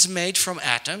it's made from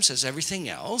atoms, as everything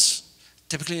else.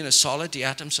 Typically in a solid, the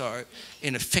atoms are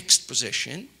in a fixed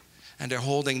position, and they're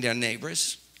holding their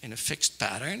neighbors in a fixed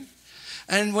pattern.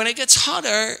 And when it gets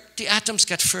hotter, the atoms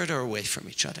get further away from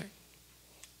each other.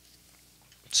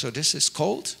 So this is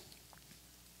cold,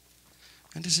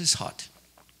 and this is hot.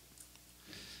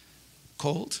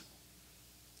 Cold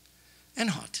and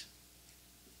hot.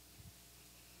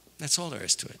 That's all there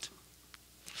is to it.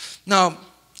 Now,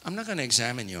 I'm not going to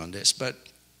examine you on this, but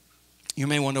you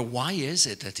may wonder, why is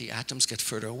it that the atoms get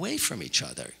further away from each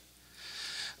other?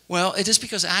 Well, it is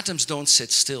because atoms don't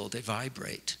sit still, they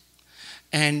vibrate.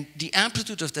 And the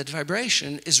amplitude of that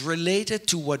vibration is related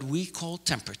to what we call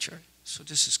temperature. So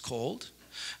this is cold,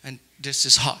 and this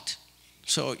is hot.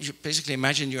 So you basically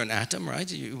imagine you're an atom,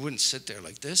 right? You wouldn't sit there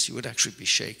like this. You would actually be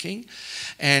shaking.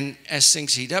 And as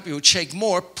things heat up, you would shake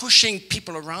more, pushing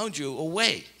people around you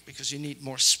away because you need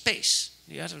more space.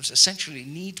 The atoms essentially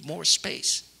need more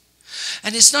space.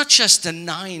 And it's not just the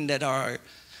 9 that are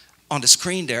on the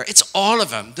screen there. It's all of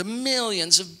them, the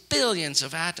millions of billions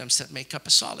of atoms that make up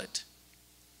a solid.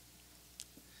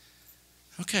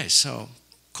 Okay, so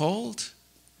cold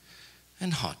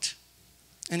and hot.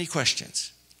 Any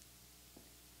questions?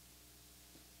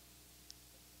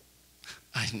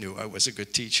 I knew I was a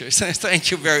good teacher.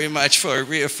 Thank you very much for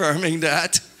reaffirming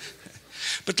that.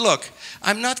 But look,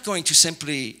 I'm not going to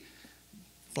simply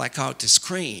black out the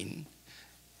screen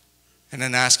and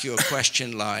then ask you a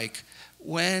question like,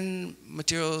 when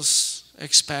materials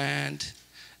expand,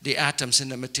 the atoms in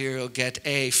the material get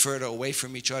A, further away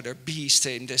from each other, B,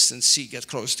 stay in distance, C, get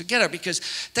close together, because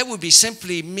that would be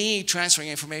simply me transferring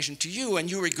information to you and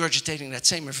you regurgitating that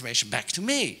same information back to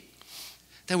me.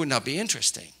 That would not be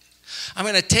interesting. I'm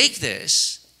going to take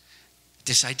this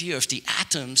idea of the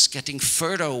atoms getting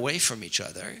further away from each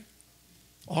other,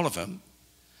 all of them,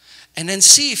 and then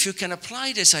see if you can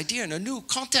apply this idea in a new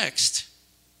context.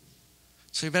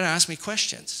 So you better ask me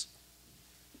questions.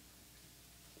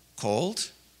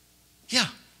 Cold? Yeah.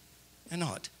 And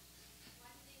hot.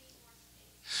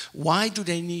 Why do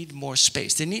they need more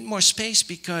space? They need more space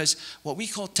because what we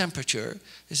call temperature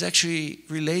is actually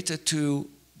related to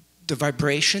the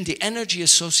vibration, the energy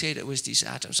associated with these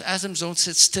atoms. Atoms don't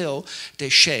sit still, they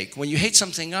shake. When you heat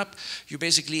something up, you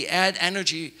basically add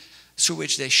energy through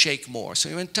which they shake more. So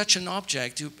when you touch an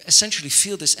object, you essentially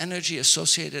feel this energy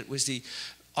associated with the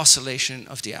oscillation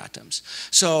of the atoms.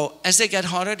 So as they get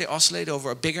hotter, they oscillate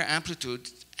over a bigger amplitude,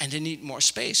 and they need more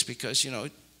space because, you know,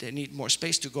 they need more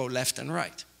space to go left and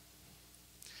right.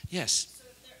 Yes? So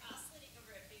if they're oscillating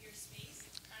over a bigger space,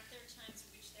 aren't there times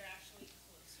in which they're actually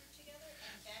closer together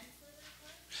and then further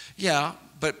apart? Yeah,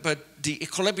 but the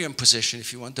equilibrium position,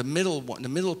 if you want, the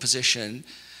middle position,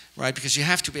 right, because you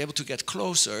have to be able to get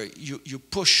closer, you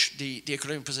push the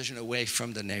equilibrium position away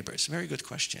from the neighbors. Very good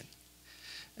question.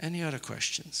 Any other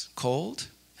questions? Cold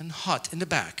and hot in the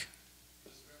back. For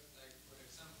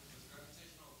example, does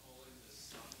gravitational pull in the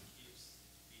sun keeps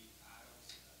the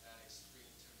atoms at that extreme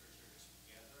temperature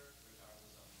together,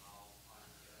 regardless of how hot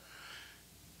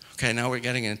it gets? Okay, now we're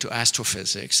getting into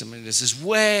astrophysics. I mean, this is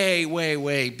way, way,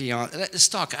 way beyond. Let's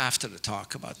talk after the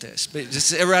talk about this. But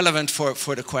this is irrelevant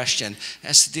for the question. It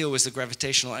has to deal with the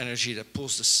gravitational energy that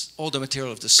pulls all the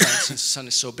material of the sun, since the sun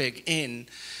is so big, in,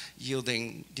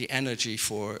 yielding the energy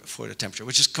for the temperature,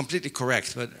 which is completely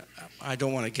correct, but I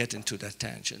don't want to get into that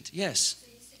tangent. Yes? So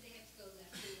you said they have to go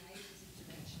left and right as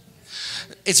a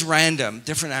direction? It's random.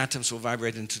 Different atoms will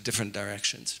vibrate into different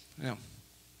directions. Yeah. In a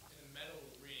metal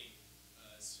ring,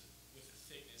 with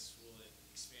the thickness, will it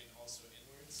expand also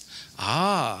inwards?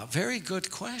 Ah, very good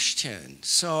question.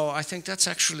 So I think that's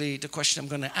actually the question I'm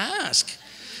going to ask.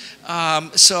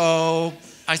 So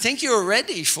I think you're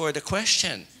ready for the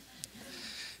question.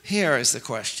 Here is the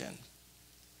question.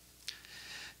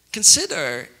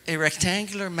 Consider a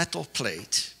rectangular metal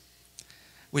plate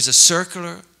with a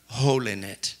circular hole in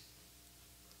it.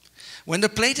 When the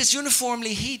plate is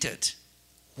uniformly heated,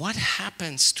 what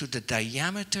happens to the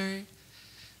diameter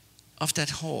of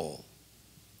that hole?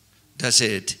 Does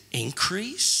it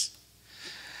increase?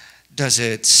 Does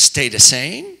it stay the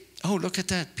same? Oh, look at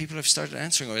that. People have started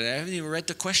answering already. I haven't even read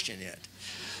the question yet.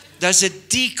 Does it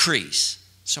decrease?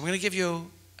 So I'm going to give you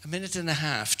a minute and a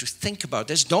half to think about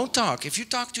this. Don't talk. If you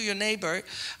talk to your neighbor,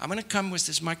 I'm going to come with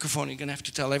this microphone. You're going to have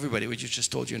to tell everybody what you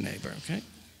just told your neighbor, okay?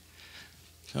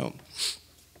 So,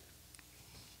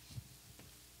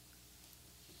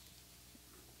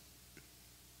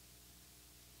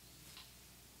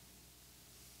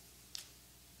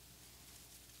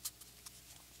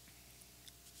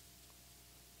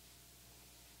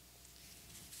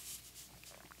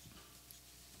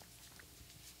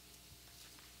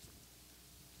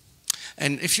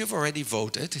 and if you've already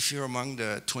voted, if you're among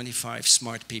the 25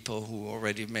 smart people who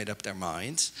already made up their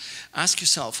minds, ask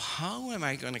yourself, how am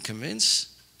I going to convince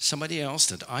somebody else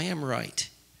that I am right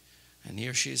and he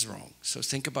or she is wrong? So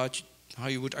think about how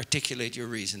you would articulate your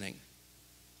reasoning.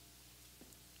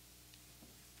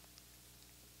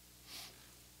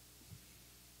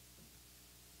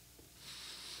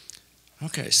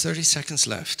 Okay, it's 30 seconds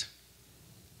left.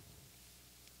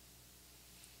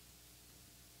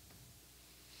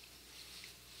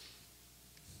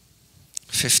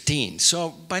 15. So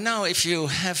by now, if you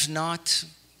have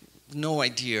no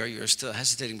idea, you're still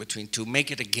hesitating between two,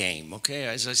 make it a game, okay?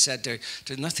 As I said,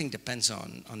 nothing depends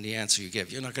on the answer you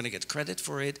give. You're not going to get credit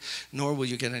for it, nor will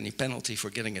you get any penalty for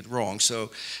getting it wrong.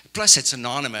 So, plus it's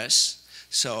anonymous,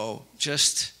 so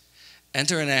just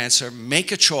enter an answer,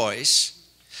 make a choice,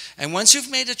 and once you've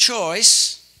made a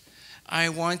choice, I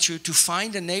want you to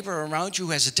find a neighbor around you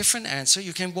who has a different answer.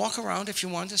 You can walk around if you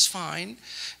want, it's fine.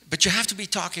 But you have to be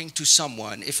talking to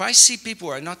someone. If I see people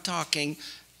who are not talking,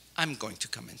 I'm going to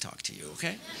come and talk to you,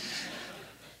 okay?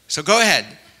 So go ahead.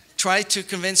 Try to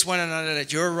convince one another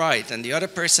that you're right and the other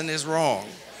person is wrong.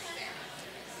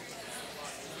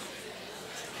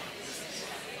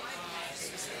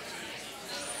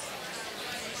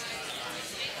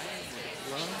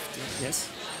 Yes?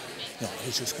 No, I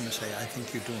was just going to say, I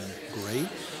think you're doing great.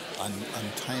 On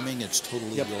timing, it's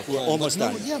totally your call. We're almost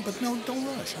done. Yeah, but no, don't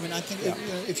rush. I mean, I think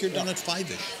if you're done at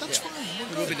 5-ish, that's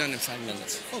fine. We'll be done in 5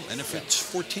 minutes. Oh, and if it's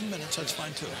 14 minutes, that's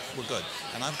fine too. We're good.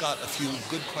 And I've got a few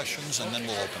good questions, and then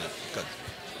we'll open it. Good.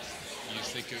 You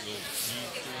think it will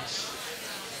decrease?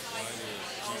 Why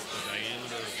will the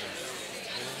diameter of the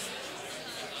hole?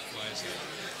 Why is that?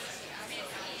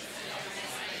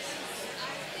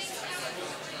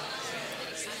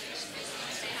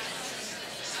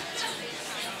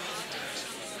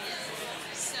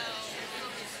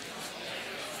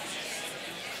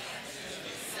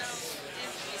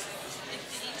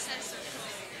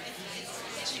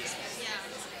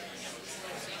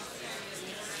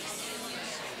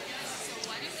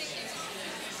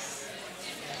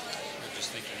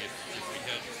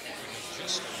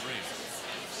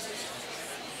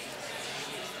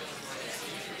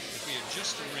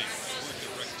 Just a ring, with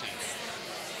a rectangle,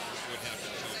 what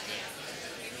happens over there?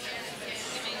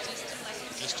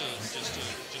 Just a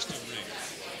ring.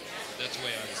 That's the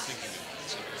way I was thinking of it.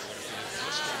 So what if it was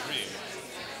just a ring,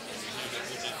 and we have it,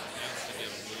 would it have to get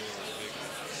a little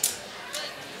bigger?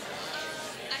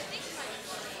 I think the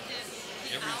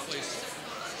Every place.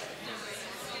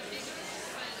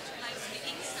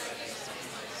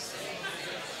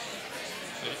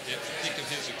 But think of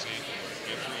his example,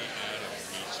 where every atom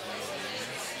needs more room.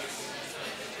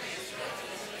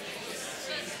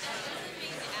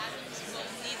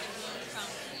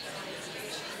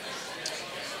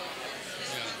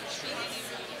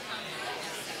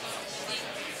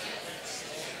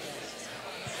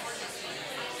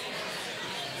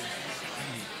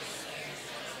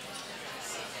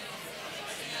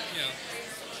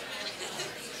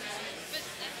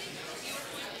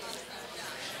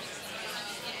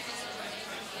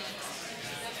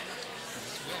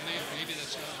 Maybe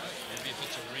that's not right. Maybe if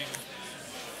it's a ring.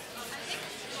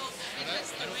 But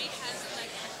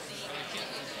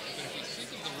if we think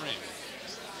of the ring,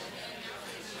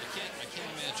 I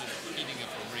can't imagine heating up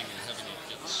a ring and having it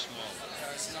get smaller.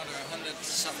 There's another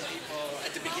 100-some people.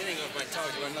 At the beginning of my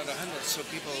talk, there were another 100 so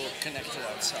people connected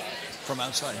outside. From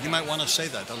outside. You might want to say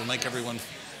that. That'll make everyone...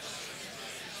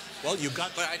 Well, you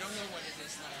got... But I don't know what it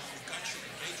is now. You got your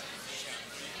engagement.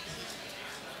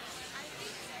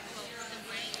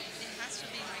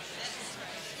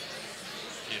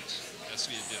 Yes, has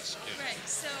to be a disc. Yeah. Right,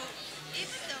 so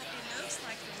even though it looks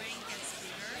like the ring gets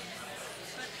bigger,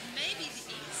 but maybe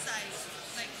the inside,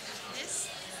 like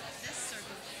this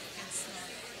circle gets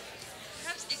smaller.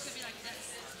 Perhaps it could be like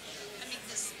this. I mean,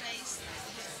 the space,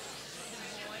 the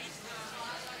void,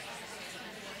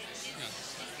 it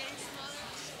gets smaller,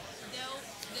 though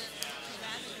the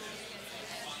parameter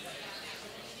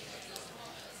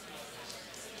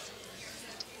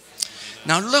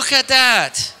Now look at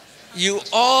that. You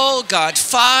all got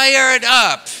fired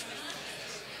up.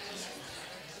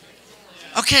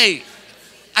 Okay,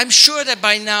 I'm sure that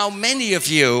by now many of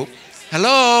you,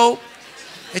 hello,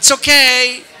 it's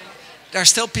okay. There are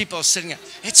still people sitting.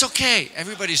 It's okay.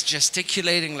 Everybody's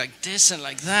gesticulating like this and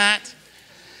like that.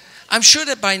 I'm sure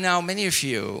that by now many of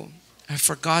you have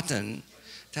forgotten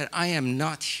that I am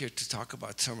not here to talk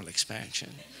about thermal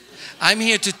expansion. I'm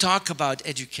here to talk about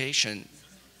education.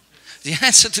 The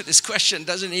answer to this question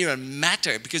doesn't even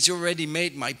matter because you already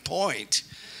made my point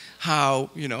how,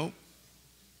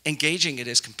 engaging it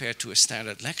is compared to a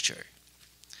standard lecture.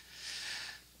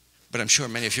 But I'm sure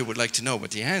many of you would like to know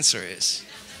what the answer is.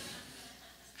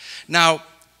 Now,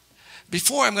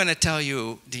 before I'm going to tell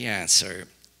you the answer,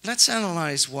 let's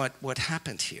analyze what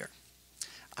happened here.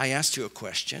 I asked you a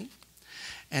question,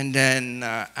 and then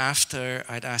after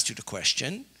I'd asked you the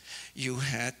question, you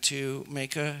had to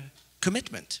make a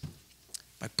commitment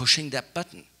by pushing that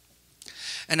button.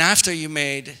 And after you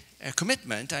made a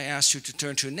commitment, I asked you to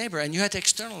turn to a neighbor, and you had to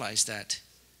externalize that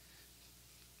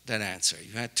answer.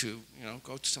 You had to,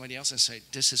 go to somebody else and say,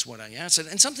 this is what I answered.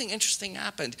 And something interesting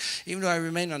happened. Even though I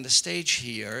remained on the stage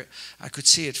here, I could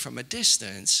see it from a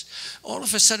distance. All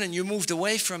of a sudden, you moved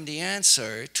away from the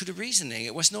answer to the reasoning.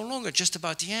 It was no longer just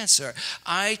about the answer.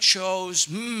 I chose,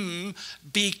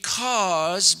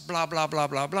 because blah, blah, blah,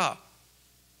 blah, blah.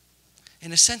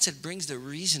 In a sense, it brings the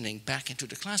reasoning back into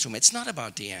the classroom. It's not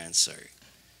about the answer.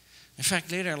 In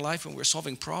fact, later in life, when we're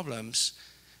solving problems,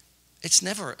 it's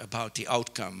never about the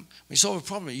outcome. When you solve a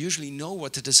problem, you usually know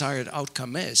what the desired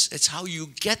outcome is. It's how you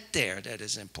get there that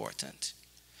is important.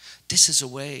 This is a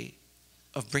way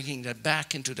of bringing that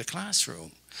back into the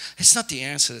classroom. It's not the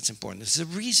answer that's important. It's the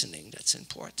reasoning that's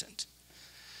important.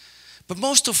 But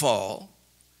most of all,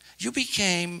 you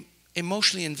became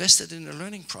emotionally invested in the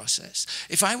learning process.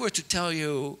 If I were to tell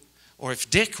you, or if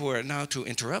Dick were now to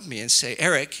interrupt me and say,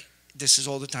 Eric, this is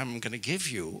all the time I'm going to give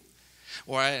you,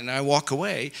 and I walk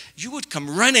away, you would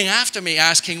come running after me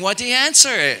asking what the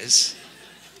answer is.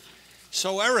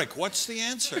 So, Eric, what's the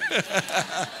answer?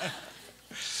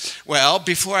 Well,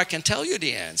 before I can tell you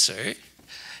the answer,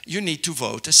 you need to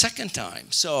vote a second time.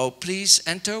 So please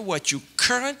enter what you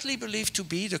currently believe to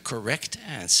be the correct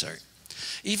answer.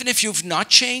 Even if you've not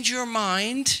changed your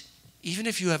mind, you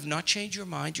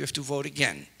have to vote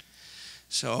again.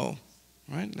 So,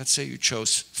 right, let's say you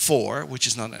chose 4, which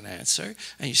is not an answer,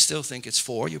 and you still think it's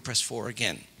 4, you press 4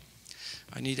 again.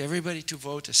 I need everybody to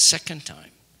vote a second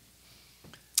time.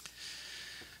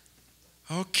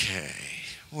 Okay,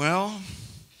 well,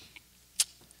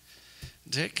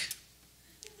 Dick,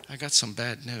 I got some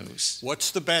bad news. What's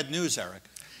the bad news, Eric?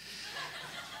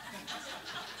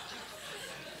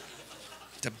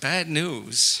 The bad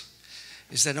news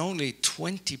is that only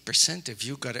 20% of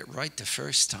you got it right the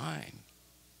first time.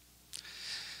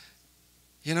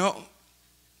 In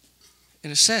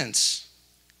a sense,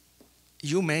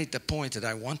 you made the point that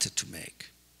I wanted to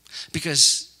make.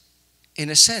 Because,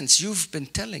 in a sense, you've been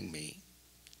telling me,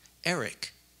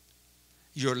 Eric,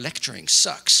 your lecturing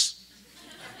sucks.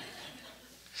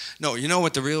 No, you know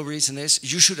what the real reason is?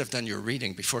 You should have done your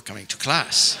reading before coming to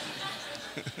class.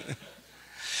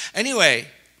 Anyway,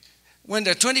 when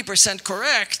they're 20%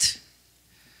 correct,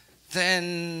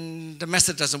 then the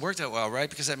method doesn't work that well, right?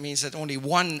 Because that means that only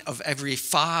 1 of every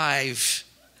 5,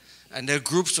 and the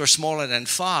groups are smaller than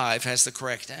 5, has the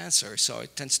correct answer. So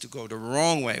it tends to go the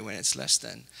wrong way when it's less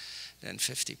than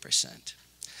 50%.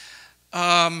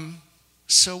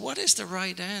 So what is the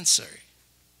right answer?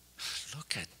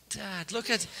 Look at that. Look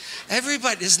at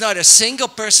everybody. There's not a single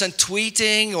person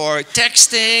tweeting or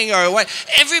texting or what.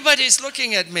 Everybody's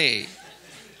looking at me.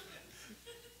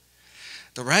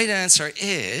 The right answer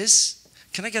is,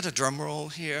 can I get a drum roll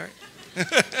here?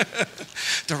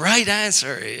 The right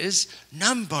answer is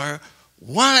number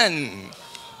 1.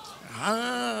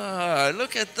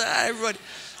 Look at that, everybody.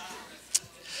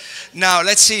 Now,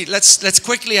 let's see. Let's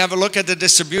quickly have a look at the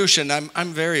distribution.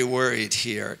 I'm very worried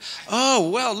here. Oh,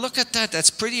 well, look at that. That's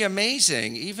pretty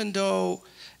amazing. Even though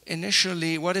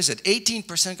initially,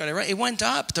 18% got it right. It went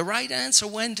up. The right answer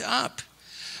went up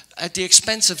at the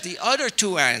expense of the other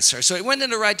 2 answers. So it went in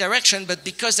the right direction, but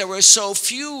because there were so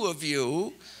few of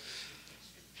you,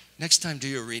 next time do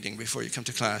your reading before you come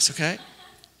to class, okay?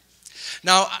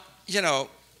 Now,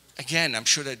 again, I'm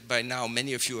sure that by now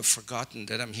many of you have forgotten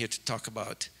that I'm here to talk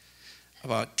about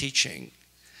teaching.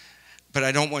 But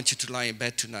I don't want you to lie in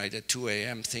bed tonight at 2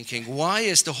 a.m. thinking, why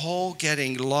is the hole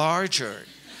getting larger?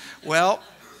 Well,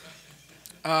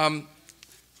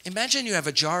 imagine you have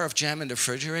a jar of jam in the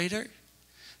refrigerator.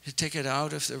 You take it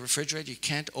out of the refrigerator. You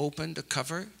can't open the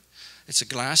cover. It's a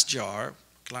glass jar,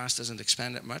 glass doesn't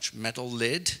expand that much, metal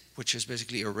lid, which is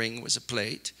basically a ring with a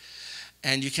plate,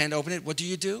 and you can't open it. What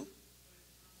do?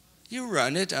 You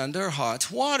run it under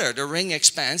hot water. The ring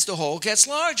expands, the hole gets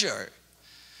larger.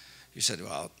 You said,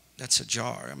 well, that's a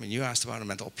jar. I mean, you asked about a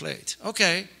metal plate.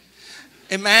 Okay.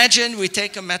 Imagine we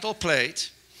take a metal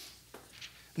plate,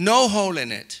 no hole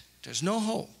in it. There's no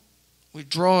hole. We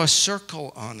draw a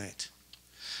circle on it.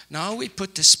 Now we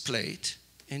put this plate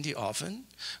in the oven.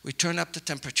 We turn up the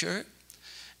temperature,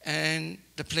 and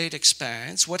the plate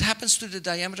expands. What happens to the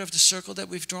diameter of the circle that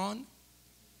we've drawn?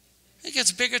 It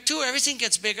gets bigger too. Everything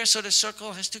gets bigger, so the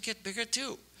circle has to get bigger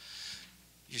too.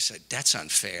 You said, that's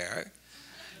unfair.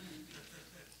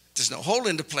 There's no hole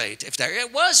in the plate. If there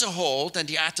was a hole, then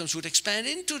the atoms would expand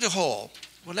into the hole.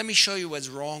 Well, let me show you what's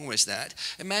wrong with that.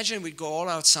 Imagine we go all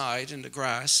outside in the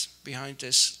grass behind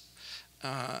this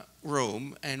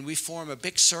room, and we form a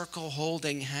big circle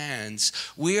holding hands.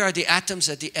 We are the atoms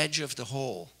at the edge of the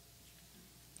hole.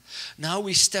 Now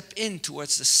we step in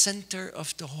towards the center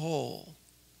of the hole.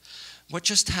 What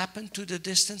just happened to the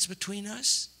distance between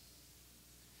us?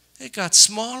 It got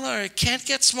smaller. It can't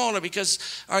get smaller because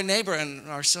our neighbor and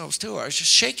ourselves too are just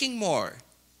shaking more.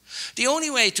 The only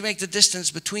way to make the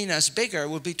distance between us bigger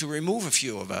would be to remove a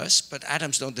few of us, but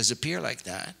atoms don't disappear like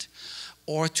that,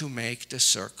 or to make the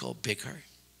circle bigger.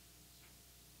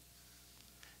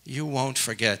 You won't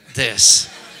forget this.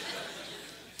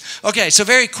 Okay, so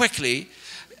very quickly,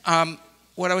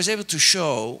 what I was able to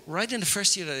show right in the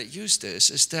first year that I used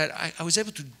this is that I was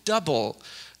able to double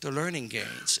the learning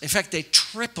gains. In fact, they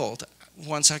tripled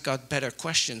once I got better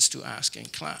questions to ask in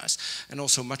class, and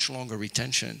also much longer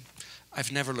retention.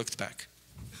 I've never looked back.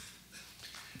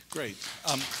 Great.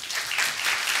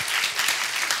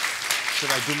 Should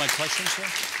I do my questions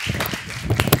here?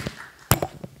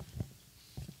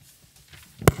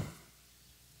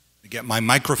 Get my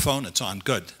microphone, it's on,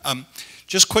 good.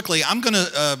 Just quickly, I'm going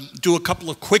to do a couple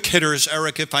of quick hitters,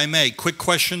 Eric, if I may. Quick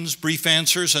questions, brief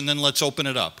answers, and then let's open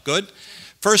it up. Good?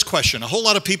 First question. A whole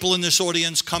lot of people in this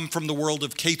audience come from the world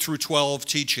of K through 12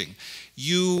 teaching.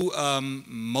 You,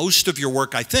 most of your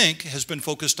work, I think, has been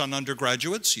focused on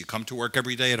undergraduates. You come to work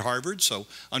every day at Harvard, so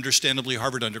understandably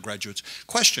Harvard undergraduates.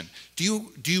 Question, do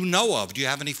you know of, do you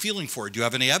have any feeling for it, do you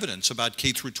have any evidence about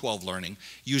K through 12 learning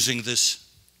using this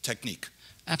technique?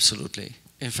 Absolutely.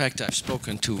 In fact, I've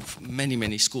spoken to many,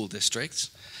 many school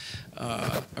districts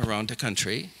around the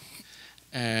country.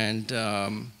 And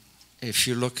if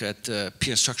you look at the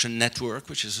Peer Instruction Network,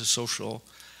 which is a social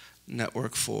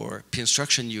network for peer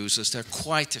instruction users, there are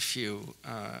quite a few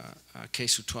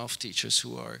K-12 teachers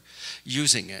who are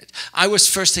using it. I was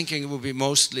first thinking it would be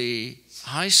mostly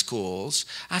high schools.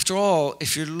 After all,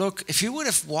 if you would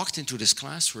have walked into this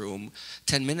classroom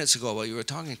 10 minutes ago while you were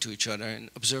talking to each other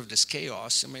and observed this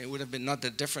chaos, I mean, it would have been not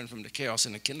that different from the chaos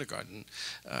in a kindergarten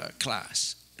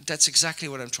class. That's exactly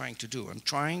what I'm trying to do. I'm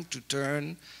trying to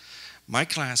turn my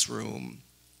classroom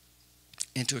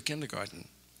into a kindergarten,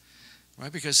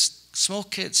 right? Because small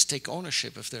kids take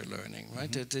ownership of their learning,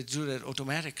 right? Mm-hmm. They do that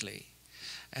automatically.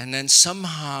 And then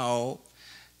somehow,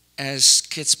 as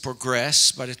kids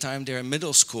progress, by the time they're in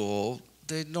middle school,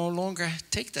 they no longer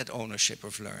take that ownership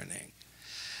of learning.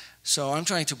 So I'm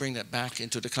trying to bring that back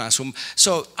into the classroom.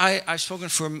 So I've spoken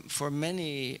for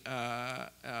many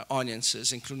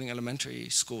audiences, including elementary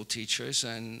school teachers,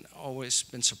 and always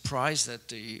been surprised at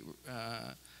the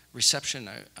reception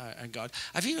I got.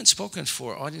 I've even spoken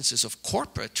for audiences of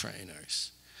corporate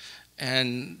trainers.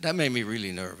 And that made me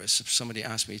really nervous. If somebody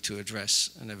asked me to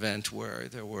address an event where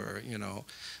there were,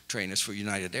 trainers for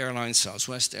United Airlines,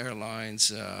 Southwest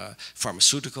Airlines,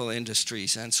 pharmaceutical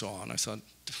industries, and so on, I thought,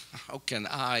 how can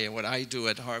I and what I do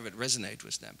at Harvard resonate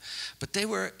with them? But they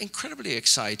were incredibly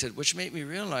excited, which made me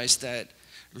realize that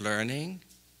learning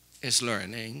is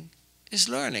learning is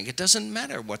learning. It doesn't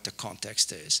matter what the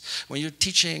context is. When you're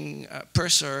teaching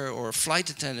purser or flight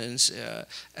attendants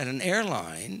at an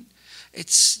airline,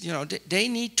 it's, they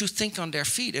need to think on their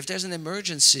feet. If there's an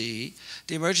emergency,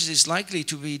 the emergency is likely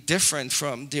to be different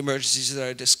from the emergencies that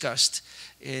are discussed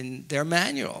in their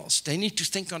manuals. They need to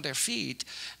think on their feet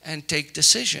and take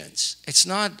decisions. It's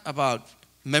not about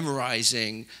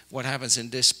memorizing what happens in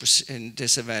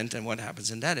this event and what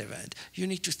happens in that event. You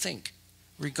need to think,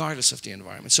 regardless of the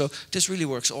environment. So this really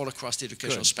works all across the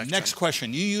educational spectrum. Next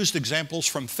question. You used examples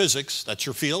from physics. That's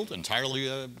your field, entirely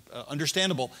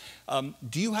understandable.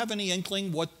 Do you have any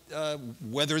inkling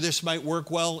whether this might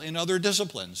work well in other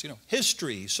disciplines?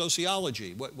 History,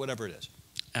 sociology, whatever it is.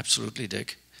 Absolutely,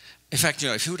 Dick. In fact,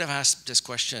 if you would have asked this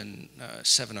question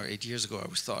 7 or 8 years ago, I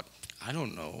would have thought, I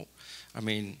don't know. I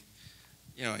mean,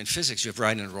 You know, in physics, you have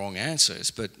right and wrong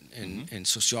answers, but in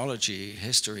sociology,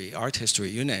 history, art history,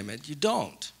 you name it, you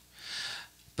don't.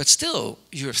 But still,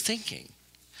 you're thinking.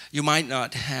 You might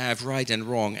not have right and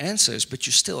wrong answers, but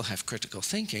you still have critical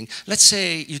thinking. Let's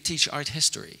say you teach art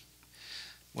history.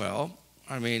 Well,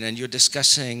 I mean, and you're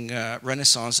discussing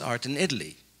Renaissance art in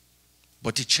Italy.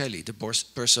 Botticelli, the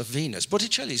Birth of Venus.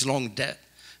 Botticelli is long dead.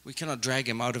 We cannot drag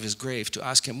him out of his grave to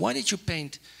ask him, why did you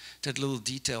paint that little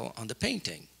detail on the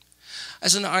painting?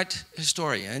 As an art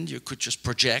historian, you could just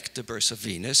project the Birth of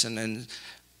Venus and then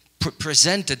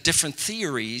present the different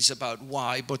theories about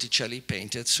why Botticelli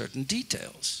painted certain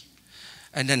details.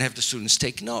 And then have the students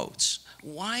take notes.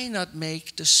 Why not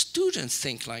make the students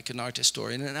think like an art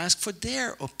historian and ask for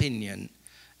their opinion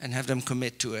and have them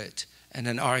commit to it and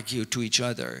then argue to each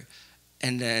other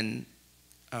and then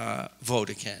vote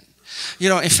again? You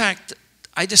know, in fact,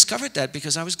 I discovered that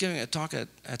because I was giving a talk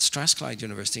at Strathclyde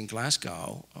University in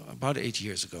Glasgow about 8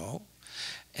 years ago,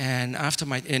 and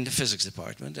in the physics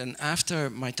department. And after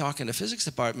my talk in the physics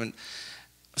department,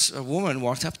 a woman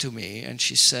walked up to me and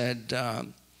she said,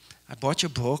 I bought your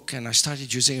book and I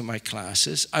started using it in my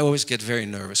classes. I always get very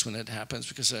nervous when it happens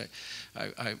because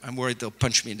I'm worried they'll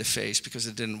punch me in the face because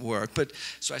it didn't work. But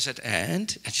so I said, and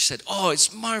she said, oh,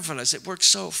 it's marvelous. It works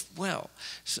so well.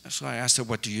 So I asked her,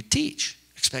 what do you teach?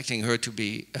 Expecting her to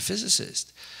be a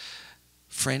physicist.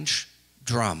 French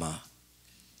drama.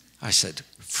 I said,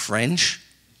 French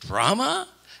drama?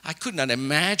 I could not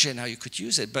imagine how you could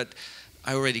use it, but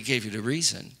I already gave you the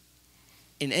reason.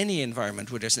 In any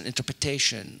environment where there's an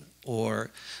interpretation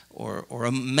or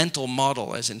a mental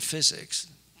model, as in physics,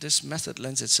 this method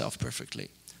lends itself perfectly,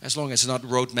 as long as it's not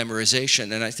rote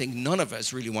memorization. And I think none of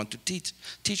us really want to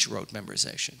teach rote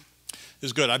memorization. This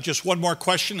is good. I've just one more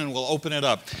question and we'll open it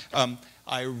up.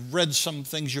 I read some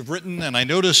things you've written and I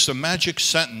noticed a magic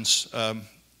sentence,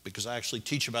 because I actually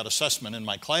teach about assessment in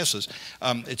my classes.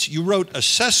 You wrote,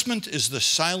 assessment is the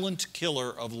silent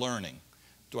killer of learning.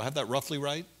 Do I have that roughly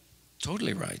right?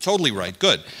 Totally right. Totally right.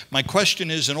 Good. My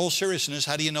question is, in all seriousness,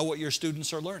 how do you know what your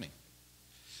students are learning?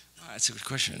 That's a good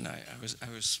question. I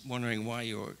was wondering why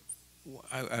you're.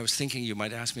 I was thinking you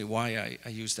might ask me why I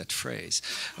used that phrase.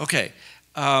 Okay.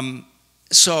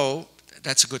 So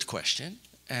that's a good question,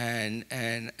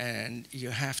 and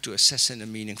you have to assess in a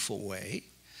meaningful way.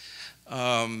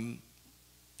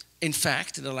 In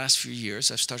fact, in the last few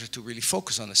years, I've started to really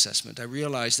focus on assessment. I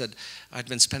realized that I'd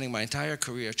been spending my entire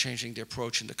career changing the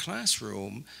approach in the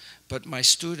classroom, but my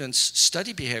students'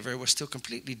 study behavior was still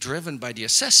completely driven by the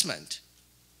assessment.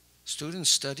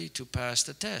 Students study to pass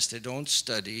the test. They don't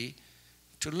study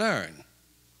to learn.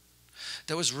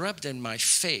 That was rubbed in my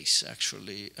face,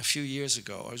 actually, a few years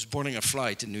ago. I was boarding a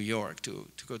flight in New York to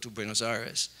go to Buenos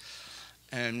Aires.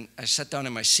 And I sat down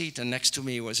in my seat, and next to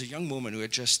me was a young woman who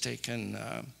had just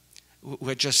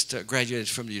graduated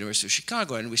from the University of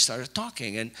Chicago, and we started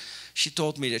talking. And she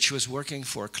told me that she was working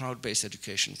for a cloud-based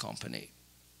education company.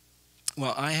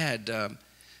 Well,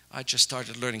 I just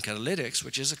started learning catalytics,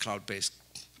 which is a cloud-based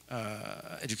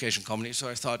education company. So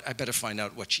I thought I better find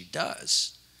out what she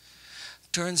does.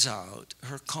 Turns out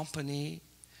her company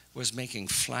was making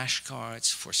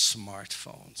flashcards for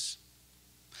smartphones.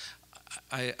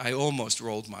 I almost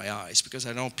rolled my eyes because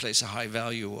I don't place a high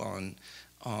value on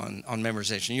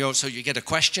memorization. You know, so you get a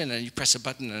question and you press a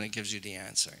button and it gives you the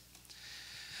answer.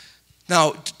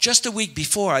 Now, just a week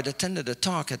before, I'd attended a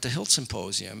talk at the Hilt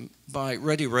Symposium by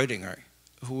Reddy Rödinger,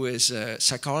 who is a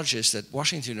psychologist at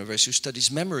Washington University who studies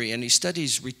memory, and he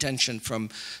studies retention from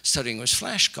studying with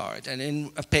flashcard. And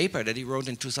in a paper that he wrote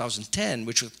in 2010,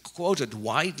 which was quoted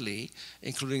widely,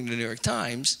 including the New York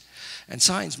Times and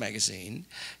Science magazine,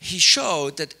 he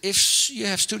showed that if you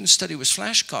have students study with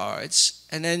flashcards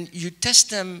and then you test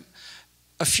them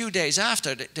a few days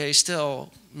after, they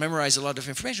still memorize a lot of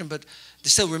information, but they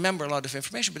still remember a lot of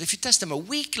information. But if you test them a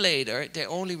week later, they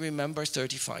only remember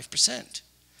 35%.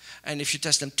 And if you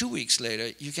test them 2 weeks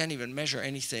later, you can't even measure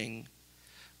anything,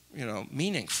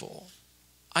 meaningful.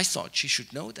 I thought she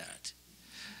should know that.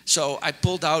 So I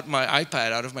pulled out my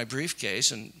iPad out of my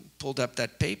briefcase and pulled up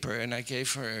that paper, and I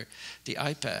gave her the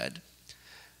iPad.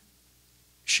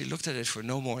 She looked at it for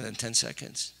no more than 10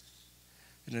 seconds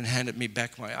and then handed me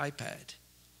back my iPad.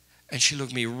 And she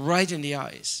looked me right in the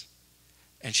eyes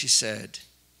and she said,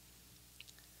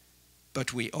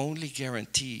 "But we only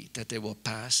guarantee that they will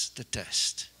pass the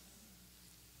test."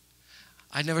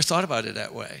 I never thought about it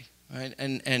that way, right?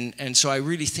 And so I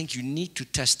really think you need to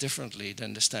test differently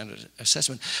than the standard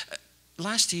assessment.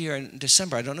 Last year in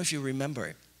December, I don't know if you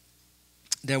remember,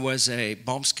 there was a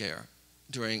bomb scare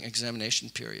during examination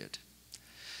period.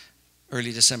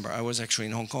 early December. I was actually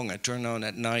in Hong Kong. I turn on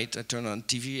at night, I turn on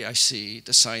TV, I see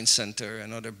the Science Center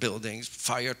and other buildings,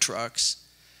 fire trucks.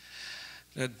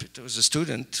 There was a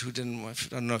student who didn't, I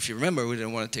don't know if you remember, who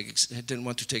didn't want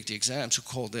to take the exams, who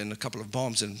called in a couple of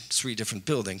bombs in 3 different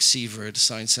buildings, Seaver, the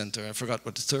Science Center, I forgot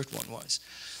what the third one was.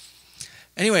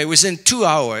 Anyway, within 2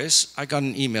 hours, I got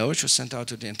an email which was sent out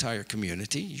to the entire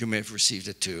community. You may have received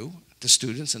it too, the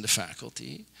students and the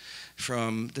faculty,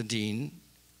 from the dean,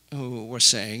 who was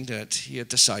saying that he had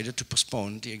decided to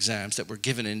postpone the exams that were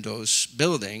given in those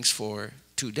buildings for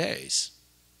 2 days.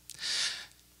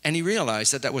 And he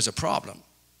realized that that was a problem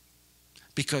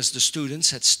because the students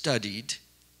had studied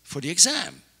for the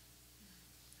exam.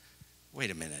 Wait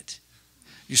a minute.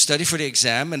 You study for the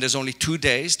exam and there's only 2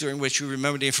 days during which you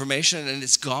remember the information and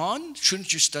it's gone?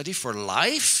 Shouldn't you study for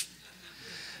life?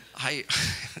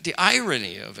 The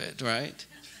irony of it, right?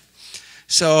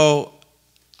 So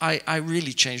I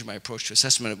really changed my approach to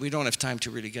assessment. We don't have time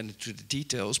to really get into the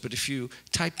details, but if you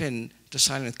type in the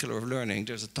silent killer of learning,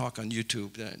 there's a talk on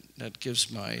YouTube that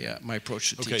gives my approach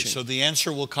to teaching. Okay, so the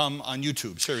answer will come on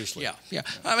YouTube, seriously. Yeah.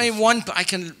 I mean, one, I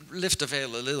can lift the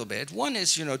veil a little bit. One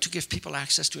is, to give people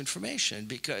access to information,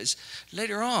 because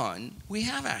later on, we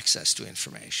have access to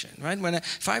information, right?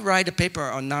 If I write a paper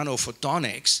on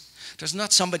nanophotonics, there's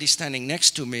not somebody standing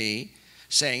next to me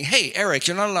saying, hey, Eric,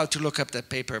 you're not allowed to look up that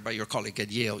paper by your colleague at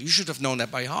Yale. You should have known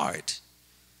that by heart.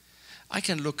 I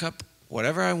can look up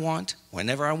whatever I want,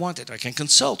 whenever I want it. I can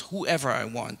consult whoever I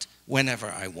want, whenever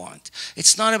I want.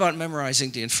 It's not about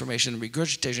memorizing the information and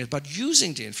regurgitation. It's about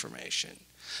using the information.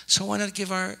 So why not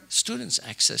give our students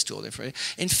access to all the information?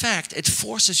 In fact, it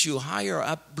forces you higher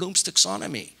up Bloom's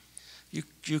taxonomy.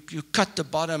 You cut the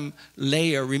bottom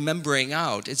layer remembering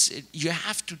out. You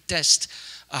have to test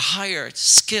a higher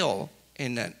skill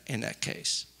in that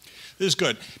case. This is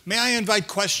good. May I invite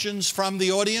questions from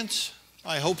the audience?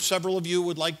 I hope several of you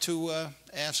would like to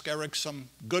ask Eric some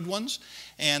good ones.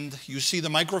 And you see the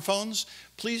microphones.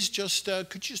 Please just,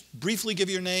 could you just briefly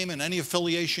give your name and any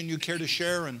affiliation you care to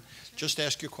share and just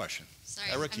ask your question. Sorry,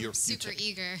 Eric, I'm super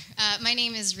eager. My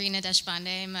name is Reena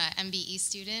Deshpande. I'm an MBE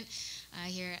student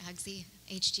here at Hugsy,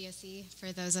 HGSE,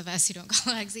 for those of us who don't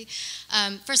call it Hugsy.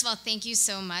 First of all, thank you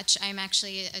so much. I'm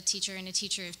actually a teacher and a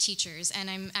teacher of teachers, and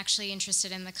I'm actually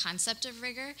interested in the concept of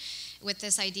rigor with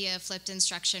this idea of flipped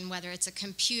instruction, whether it's a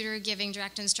computer giving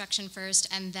direct instruction first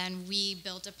and then we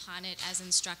build upon it as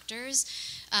instructors,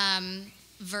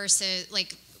 versus,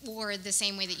 or the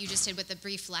same way that you just did with the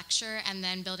brief lecture and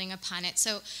then building upon it.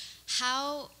 So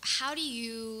how do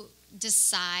you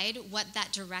decide what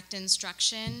that direct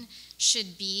instruction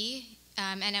should be,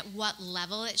 and at what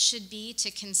level it should be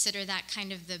to consider that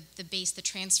kind of the base, the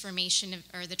transformation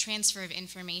or the transfer of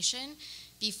information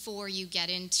before you get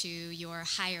into your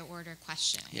higher order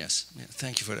questioning? Yes,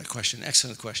 thank you for that question.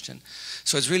 Excellent question.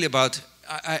 So it's really about,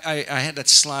 I had that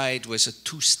slide with a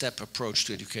 2-step approach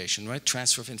to education, right?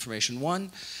 Transfer of information,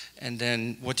 one, and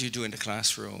then what do you do in the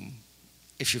classroom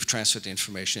if you've transferred the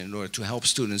information in order to help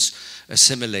students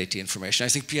assimilate the information. I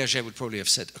think Piaget would probably have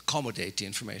said accommodate the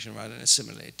information rather than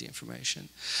assimilate the information.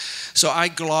 So I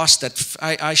glossed that,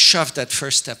 I shoved that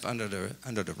first step under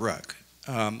the rug.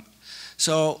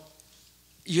 So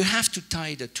you have to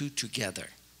tie the two together,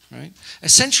 right?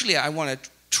 Essentially, I want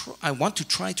to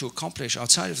try to accomplish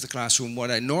outside of the classroom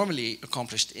what I normally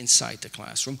accomplished inside the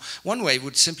classroom. One way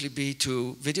would simply be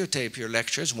to videotape your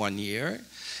lectures 1 year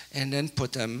and then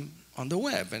put them on the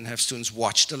web and have students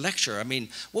watch the lecture. I mean,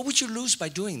 what would you lose by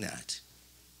doing that?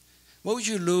 What would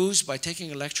you lose by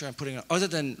taking a lecture and putting it, other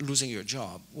than losing your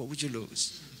job, what would you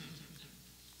lose?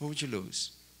 What would you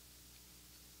lose?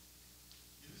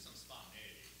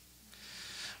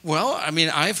 Well, I mean,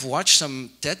 I've watched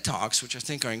some TED Talks, which I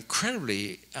think are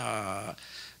incredibly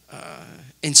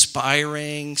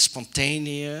inspiring,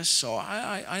 spontaneous, so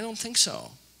I don't think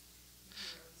so.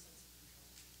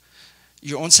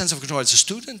 Your own sense of control as a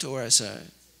student or as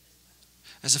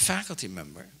a faculty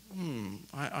member?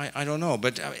 I don't know,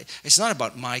 but it's not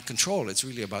about my control, it's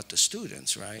really about the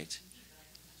students, right?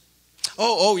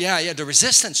 Oh, yeah, the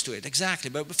resistance to it,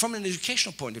 exactly. But from an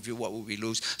educational point of view, what would we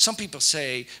lose? Some people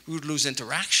say we would lose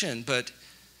interaction, but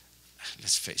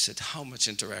let's face it, how much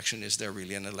interaction is there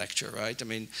really in a lecture, right? I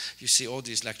mean, you see all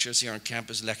these lectures here on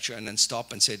campus, lecture, and then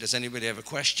stop and say, does anybody have a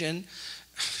question?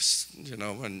 You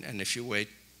know, and if you wait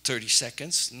 30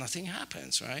 seconds, nothing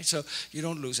happens, right? So you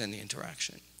don't lose any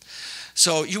interaction.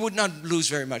 So you would not lose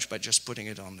very much by just putting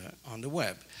it on the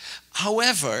web.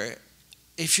 However,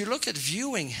 if you look at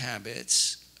viewing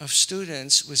habits of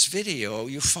students with video,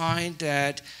 you find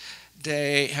that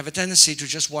they have a tendency to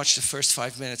just watch the first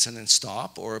 5 minutes and then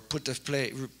stop, or put the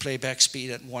playback speed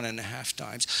at 1.5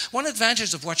 times. One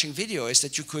advantage of watching video is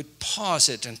that you could pause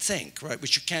it and think, right,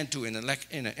 which you can't do in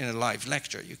a live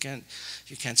lecture. You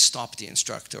can't stop the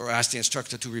instructor or ask the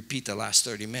instructor to repeat the last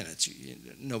 30 minutes.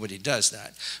 Nobody does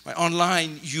that. Right?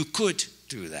 Online, you could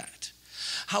do that.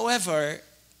 However,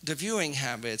 the viewing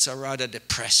habits are rather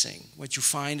depressing. What you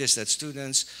find is that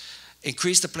students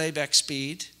increase the playback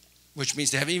speed, which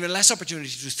means they have even less opportunity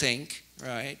to think,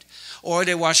 right? Or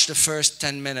they watch the first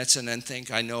 10 minutes and then think,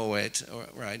 I know it, or,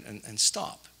 right, and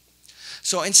stop.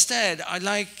 So instead,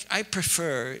 I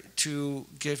prefer to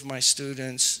give my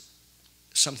students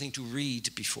something to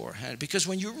read beforehand, because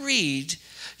when you read,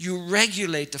 you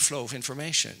regulate the flow of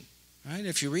information, right?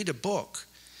 If you read a book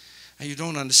and you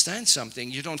don't understand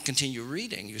something, you don't continue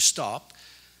reading. You stop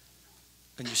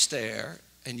and you stare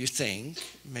and you think,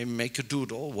 maybe make a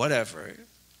doodle, whatever,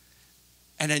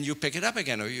 and then you pick it up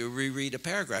again, or you reread a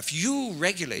paragraph. You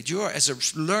regulate. As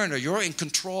a learner, you're in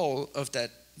control of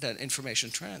that information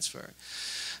transfer.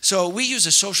 So we use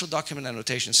a social document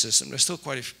annotation system. There's still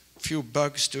quite a few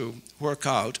bugs to work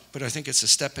out, but I think it's a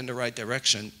step in the right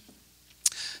direction.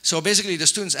 So basically, the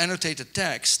students annotate the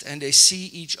text, and they see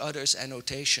each other's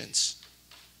annotations.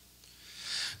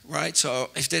 Right? So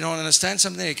if they don't understand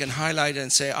something, they can highlight it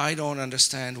and say, I don't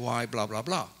understand why, blah, blah,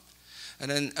 blah. And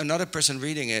then another person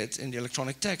reading it in the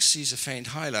electronic text sees a faint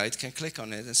highlight, can click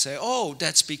on it and say, oh,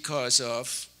 that's because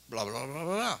of blah, blah, blah, blah,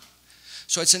 blah.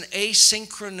 So it's an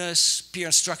asynchronous peer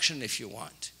instruction, if you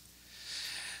want.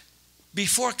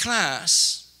 Before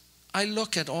class, I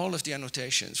look at all of the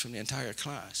annotations from the entire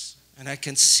class, and I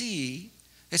can see,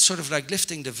 it's sort of like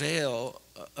lifting the veil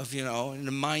of, in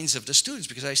the minds of the students,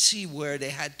 because I see where they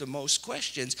had the most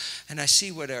questions, and I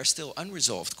see where there are still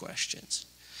unresolved questions.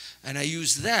 And I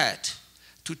use that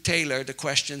to tailor the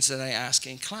questions that I ask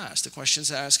in class. The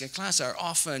questions I ask in class are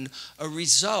often a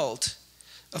result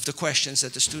of the questions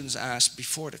that the students ask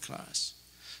before the class.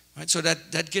 Right? So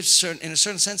that gives, in a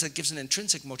certain sense, that gives an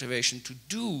intrinsic motivation to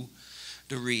do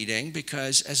the reading,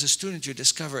 because as a student you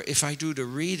discover, if I do the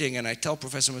reading and I tell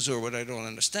Professor Mazur what I don't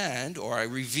understand, or I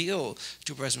reveal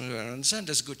to Professor Mazur what I don't understand,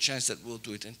 there's a good chance that we'll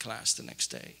do it in class the next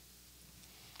day.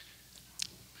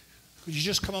 Could you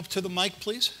just come up to the mic,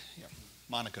 please? Yeah.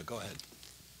 Monica, go ahead.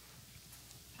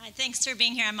 Hi, thanks for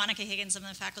being here. I'm Monica Higgins. I'm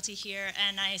the faculty here,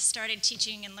 and I started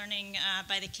teaching and learning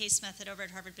by the case method over at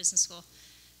Harvard Business School,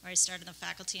 where I started the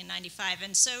faculty in '95.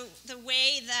 And so the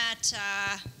way that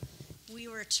we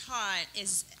were taught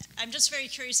is, I'm just very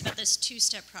curious about this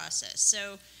two-step process.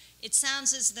 So it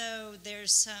sounds as though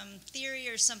there's some theory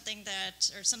or something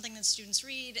that students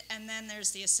read, and then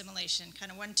there's the assimilation,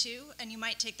 kind of 1-2, and you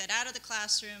might take that out of the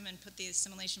classroom and put the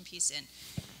assimilation piece in.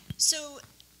 So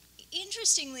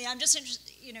interestingly, I'm just interested,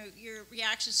 your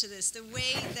reactions to this. The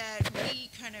way that we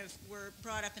kind of were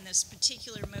brought up in this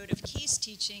particular mode of case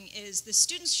teaching is the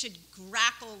students should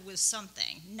grapple with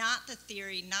something, not the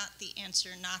theory, not the answer,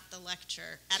 not the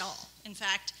lecture at all. In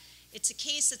fact, it's a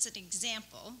case that's an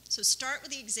example. So start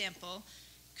with the example,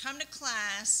 come to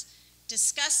class,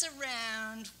 discuss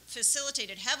around,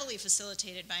 heavily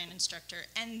facilitated by an instructor,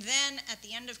 and then at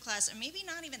the end of class, and maybe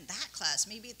not even that class,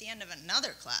 maybe at the end of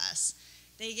another class,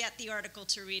 they get the article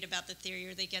to read about the theory,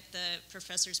 or they get the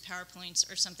professor's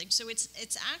PowerPoints or something. So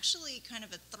it's actually kind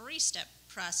of a three-step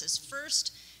process.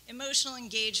 First, emotional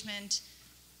engagement,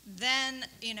 then,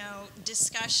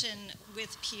 discussion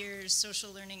with peers,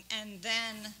 social learning, and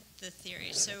then the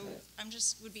theory. So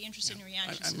would be interested in your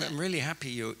reactions to that. I'm really happy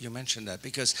you mentioned that,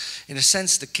 because in a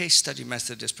sense the case study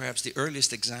method is perhaps the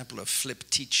earliest example of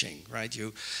flipped teaching, right?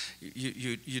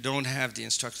 You don't have the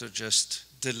instructor just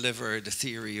deliver the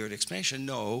theory or the explanation.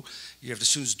 No, you have the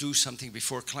students do something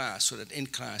before class, so that in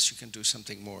class you can do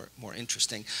something more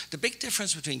interesting. The big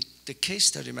difference between the case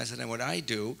study method and what I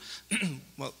do,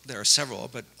 well, there are several,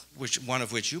 but one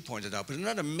of which you pointed out, but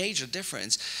another major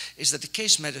difference is that the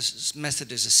case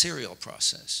method is a serial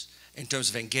process in terms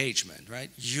of engagement,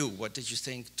 right? What did you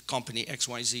think company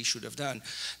XYZ should have done?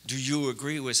 Do you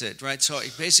agree with it, right? So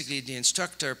basically the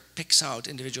instructor picks out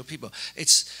individual people.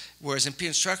 Whereas in peer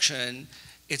instruction,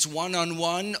 it's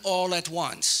one-on-one, all at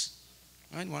once,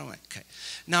 right? One-on-one, okay.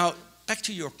 Now, back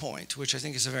to your point, which I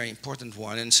think is a very important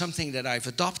one, and something that I've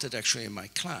adopted actually in my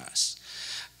class.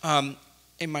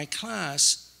 In my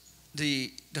class,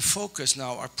 the focus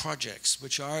now are projects,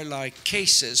 which are like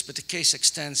cases, but the case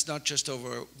extends not just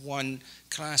over one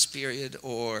class period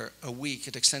or a week,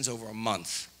 it extends over a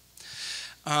month.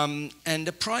 And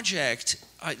the project,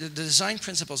 the design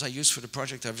principles I use for the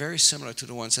project are very similar to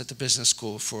the ones that the business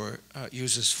school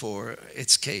uses for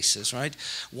its cases, right?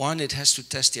 One, it has to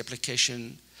test the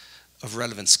application of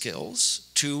relevant skills.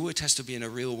 2, it has to be in a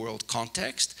real world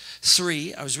context.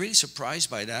 3, I was really surprised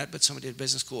by that, but somebody at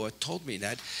business school had told me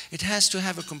that it has to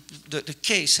have the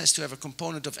case has to have a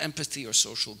component of empathy or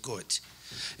social good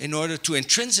in order to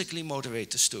intrinsically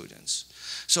motivate the students.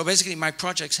 So basically my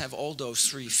projects have all those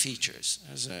 3 features.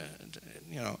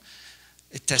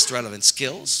 It tests relevant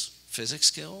skills, physics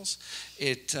skills.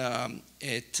 It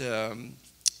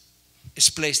is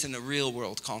placed in a real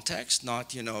world context,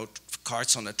 not,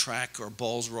 carts on a track or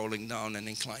balls rolling down an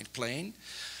inclined plane.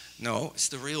 No, it's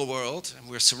the real world, and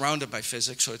we're surrounded by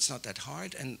physics, so it's not that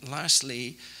hard. And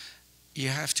lastly, you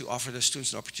have to offer the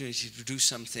students an opportunity to do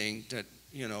something that,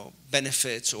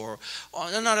 benefits, or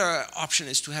another option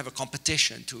is to have a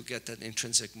competition to get that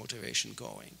intrinsic motivation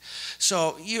going.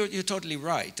 So you're totally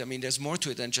right. I mean, there's more to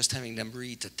it than just having them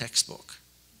read the textbook.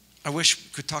 I wish we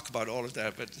could talk about all of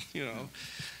that, but,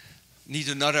 need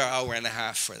another hour and a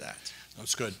half for that.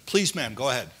 That's good. Please, ma'am, go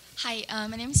ahead. Hi,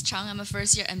 my name is Chung. I'm a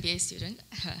first-year MBA student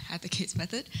at the CASE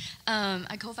method.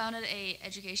 I co-founded a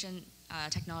education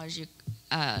technology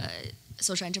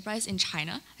social enterprise in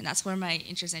China, and that's where my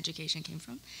interest in education came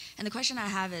from. And the question I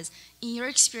have is, in your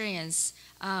experience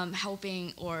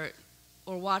helping or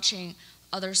watching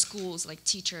other schools, like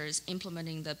teachers,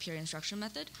 implementing the peer instruction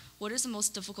method, what is the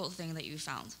most difficult thing that you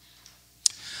found?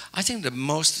 I think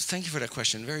thank you for that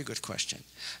question, very good question.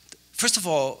 First of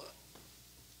all,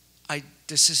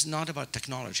 this is not about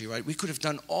technology, right? We could have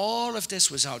done all of this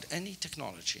without any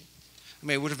technology. I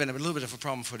mean, it would have been a little bit of a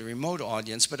problem for the remote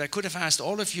audience, but I could have asked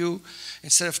all of you,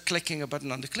 instead of clicking a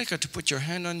button on the clicker, to put your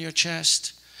hand on your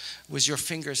chest with your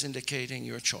fingers indicating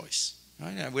your choice.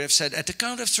 Right? I would have said, at the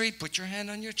count of 3, put your hand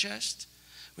on your chest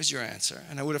with your answer.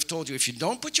 And I would have told you, if you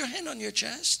don't put your hand on your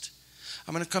chest,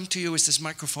 I'm going to come to you with this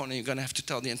microphone, and you're going to have to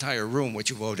tell the entire room what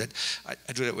you voted.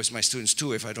 I do that with my students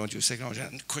too if I don't use technology,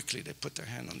 and quickly they put their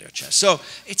hand on their chest. So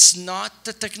it's not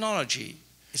the technology,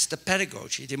 it's the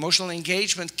pedagogy. The emotional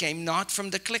engagement came not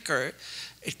from the clicker,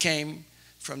 it came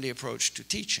from the approach to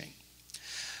teaching.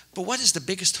 But what is the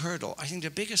biggest hurdle? I think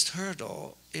the biggest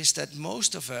hurdle is that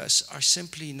most of us are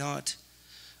simply not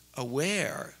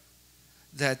aware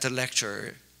that the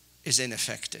lecture is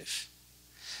ineffective.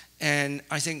 And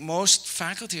I think most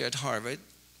faculty at Harvard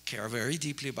care very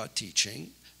deeply about teaching,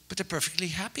 but they're perfectly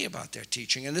happy about their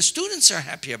teaching, and the students are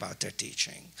happy about their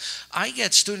teaching. I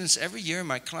get students every year in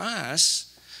my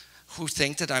class who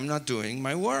think that I'm not doing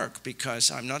my work because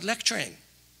I'm not lecturing.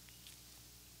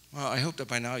 Well, I hope that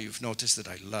by now you've noticed that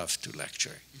I love to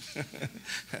lecture.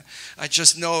 I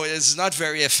just know it's not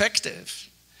very effective.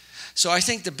 So I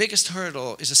think the biggest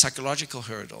hurdle is a psychological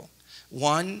hurdle.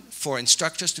 One, for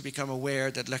instructors to become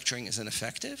aware that lecturing is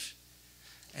ineffective.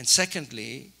 And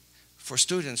secondly, for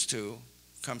students to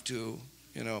come to,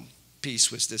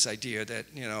 peace with this idea that,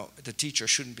 the teacher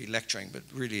shouldn't be lecturing, but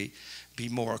really be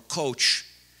more a coach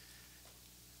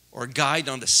or guide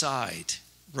on the side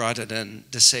rather than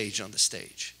the sage on the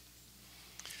stage.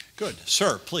 Good.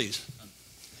 Sir, please.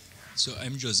 So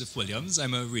I'm Joseph Williams.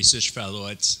 I'm a research fellow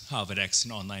at Harvard X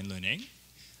in online learning.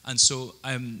 And so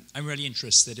I'm really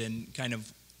interested in kind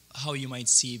of how you might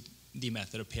see the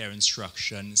method of peer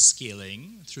instruction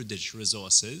scaling through digital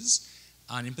resources,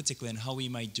 and in particular in how we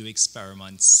might do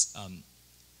experiments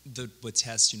that would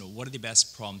test, what are the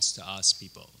best prompts to ask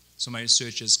people. So my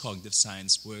research is cognitive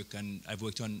science work, and I've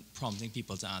worked on prompting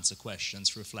people to answer questions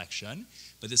for reflection,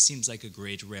 but this seems like a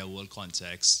great real-world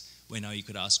context where now you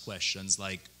could ask questions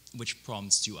like, which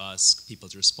prompts do you ask people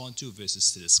to respond to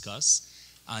versus to discuss?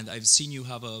 And I've seen you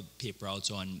have a paper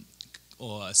out on,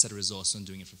 or a set of resources on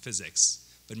doing it for physics.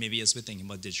 But maybe as we're thinking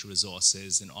about digital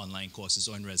resources in online courses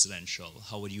or in residential,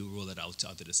 how would you roll it out to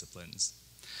other disciplines?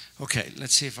 Okay,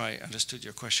 let's see if I understood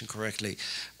your question correctly.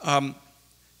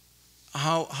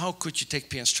 How could you take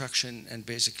peer instruction and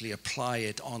basically apply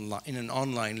it online in an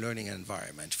online learning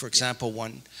environment? For example,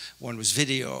 one was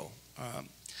video.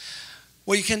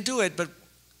 Well, you can do it, but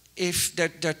if there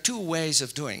are 2 ways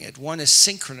of doing it. One is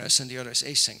synchronous and the other is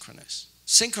asynchronous.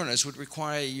 Synchronous would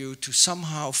require you to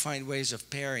somehow find ways of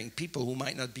pairing people who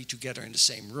might not be together in the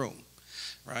same room,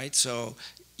 right? So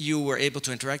you were able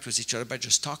to interact with each other by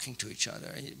just talking to each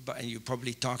other, and you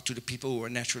probably talked to the people who were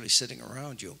naturally sitting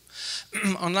around you.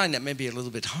 Online, that may be a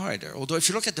little bit harder. Although if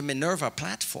you look at the Minerva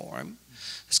platform,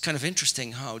 it's kind of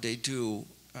interesting how they do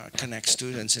connect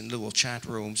students in little chat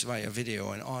rooms via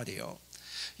video and audio.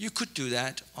 You could do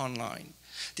that online.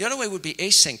 The other way would be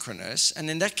asynchronous, and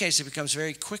in that case it becomes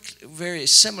very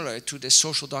similar to the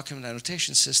social document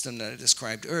annotation system that I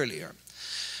described earlier.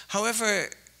 However,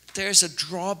 there's a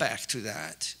drawback to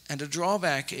that, and the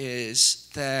drawback is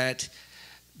that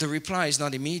the reply is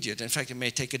not immediate. In fact, it may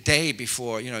take a day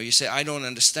before, you say, I don't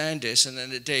understand this, and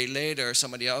then a day later,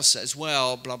 somebody else says,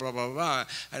 well, blah, blah, blah, blah,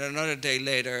 and another day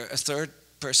later, a third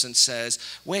person says,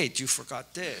 wait, you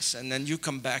forgot this, and then you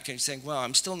come back and you think, well,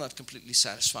 I'm still not completely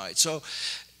satisfied. So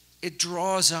it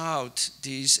draws out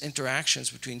these interactions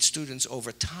between students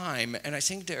over time, and I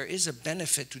think there is a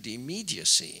benefit to the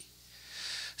immediacy.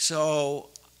 So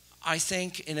I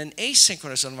think in an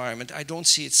asynchronous environment, I don't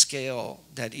see it scale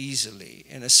that easily.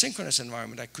 In a synchronous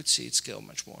environment, I could see it scale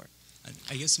much more.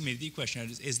 I guess maybe the question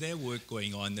is there work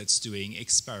going on that's doing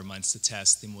experiments to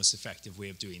test the most effective way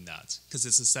of doing that? Because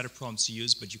it's a set of prompts you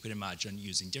use, but you could imagine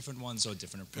using different ones or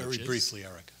different approaches. Very briefly,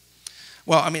 Eric.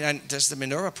 Well, I mean, there's the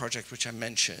Minora project, which I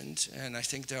mentioned, and I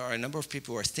think there are a number of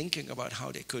people who are thinking about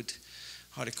how they could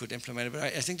implement it, but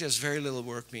I think there's very little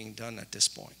work being done at this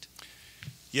point.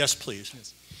 Yes, please.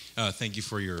 Yes. Thank you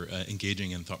for your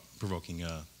engaging and thought-provoking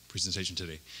presentation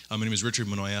today. My name is Richard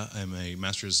Manoya. I'm a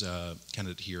master's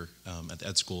candidate here at the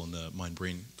Ed School in the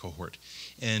Mind-Brain cohort.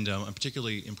 And I'm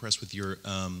particularly impressed with your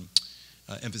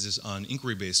emphasis on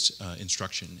inquiry-based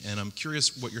instruction. And I'm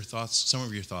curious what your thoughts, some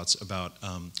of your thoughts about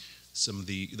some of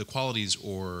the qualities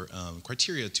or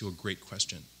criteria to a great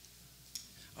question.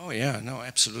 Oh yeah, no,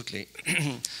 absolutely.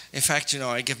 In fact,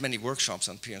 I give many workshops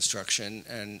on peer instruction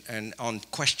and on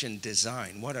question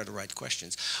design. What are the right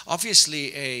questions?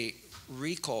 Obviously, a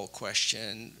recall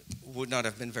question would not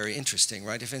have been very interesting,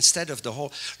 right? If instead of the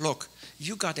whole, look,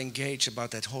 you got engaged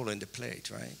about that hole in the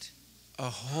plate, right? A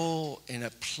hole in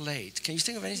a plate. Can you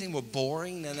think of anything more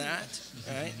boring than that,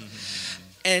 right?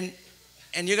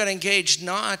 And you got engaged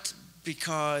not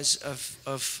because of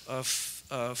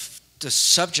the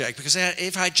subject, because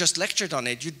if I just lectured on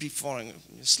it, you'd be falling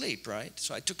asleep, right?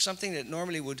 So I took something that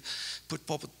normally would put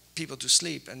people to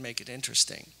sleep and make it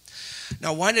interesting.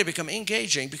 Now, why did it become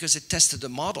engaging? Because it tested the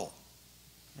model,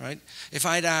 right? If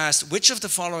I'd asked, which of the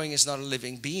following is not a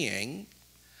living being,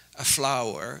 a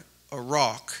flower, a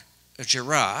rock, a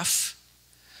giraffe,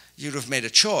 you'd have made a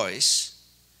choice,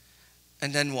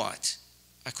 and then what?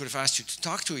 I could have asked you to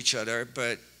talk to each other,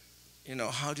 but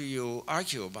how do you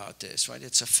argue about this, right?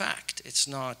 It's a fact. It's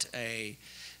not a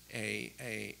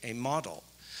model.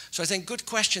 So I think good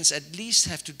questions at least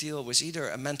have to deal with either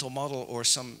a mental model or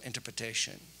some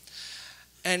interpretation.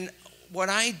 And what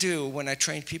I do when I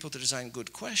train people to design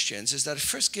good questions is that I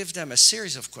first give them a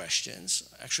series of questions,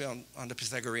 actually on the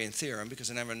Pythagorean theorem,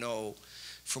 because I never know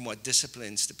from what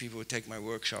disciplines the people who take my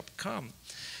workshop come.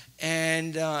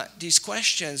 And these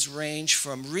questions range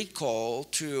from recall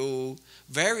to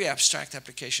very abstract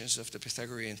applications of the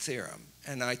Pythagorean theorem.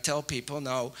 And I tell people,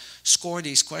 now score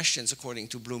these questions according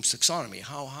to Bloom's taxonomy.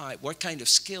 How high, what kind of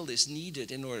skill is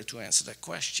needed in order to answer that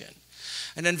question?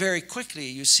 And then very quickly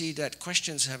you see that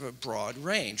questions have a broad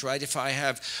range, right? If I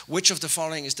have, which of the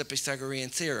following is the Pythagorean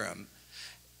theorem?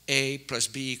 A plus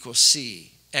B equals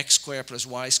C. X squared plus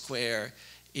Y squared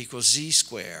equals Z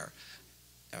squared.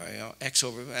 X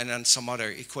over, and then some other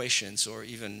equations or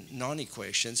even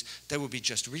non-equations, that would be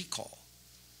just recall.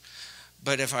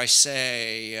 But if I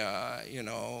say,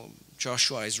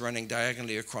 Joshua is running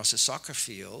diagonally across a soccer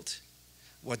field,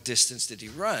 what distance did he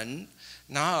run?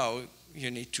 Now you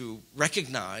need to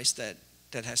recognize that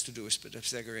that has to do with the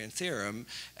Pythagorean theorem,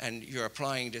 and you're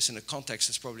applying this in a context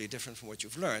that's probably different from what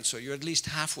you've learned. So you're at least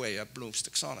halfway up Bloom's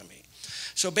taxonomy.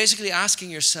 So basically asking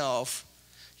yourself,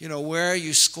 where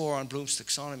you score on Bloom's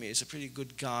taxonomy is a pretty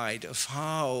good guide of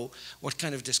what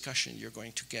kind of discussion you're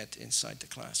going to get inside the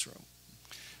classroom.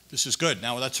 This is good.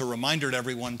 Now, that's a reminder to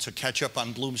everyone to catch up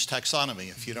on Bloom's taxonomy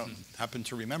if you don't happen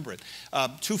to remember it.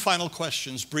 Two final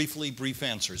questions, brief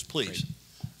answers, please.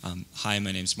 Hi,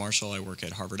 my name's Marshall. I work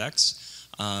at Harvard X.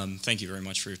 Thank you very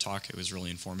much for your talk. It was really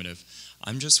informative.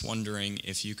 I'm just wondering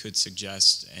if you could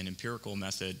suggest an empirical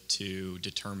method to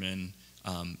determine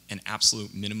an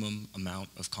absolute minimum amount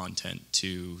of content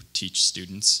to teach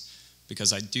students,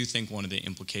 because I do think one of the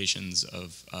implications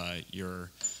of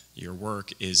your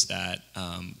work is that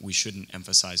we shouldn't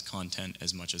emphasize content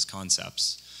as much as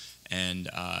concepts, and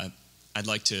I'd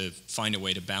like to find a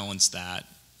way to balance that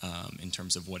in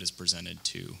terms of what is presented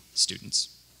to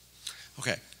students.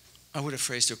 Okay, I would have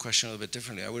phrased your question a little bit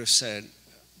differently. I would have said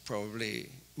probably,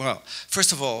 well,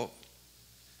 first of all,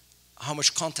 how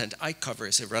much content I cover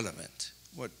is irrelevant.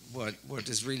 What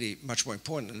is really much more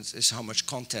important is how much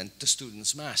content the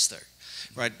students master,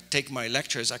 right? Take my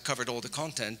lectures, I covered all the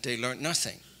content, they learned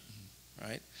nothing,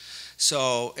 right?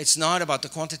 So it's not about the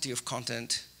quantity of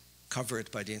content covered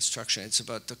by the instruction, it's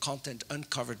about the content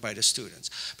uncovered by the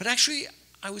students. But actually,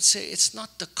 I would say it's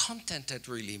not the content that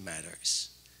really matters,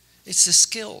 it's the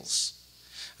skills.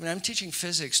 I mean, I'm teaching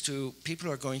physics to people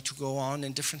who are going to go on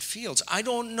in different fields. I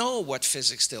don't know what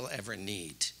physics they'll ever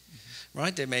need,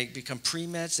 right? They may become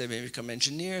pre-meds, they may become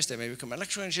engineers, they may become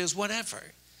electrical engineers, whatever.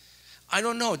 I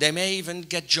don't know. They may even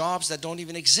get jobs that don't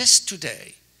even exist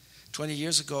today. 20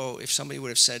 years ago, if somebody would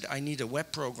have said, I need a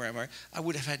web programmer, I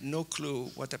would have had no clue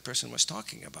what that person was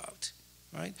talking about,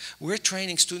 right? We're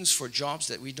training students for jobs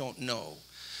that we don't know.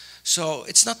 So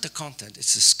it's not the content,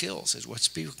 it's the skills, it's what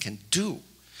people can do.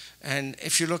 And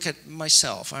if you look at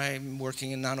myself, I'm working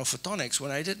in nanophotonics.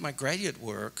 When I did my graduate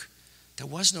work, there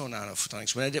was no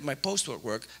nanophotonics. When I did my postdoc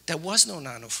work, there was no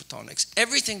nanophotonics.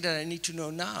 Everything that I need to know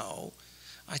now,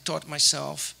 I taught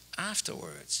myself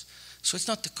afterwards. So it's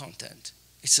not the content,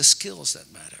 it's the skills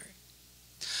that matter.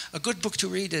 A good book to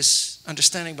read is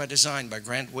Understanding by Design by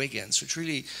Grant Wiggins, which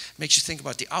really makes you think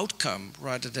about the outcome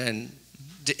rather than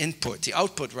the input, the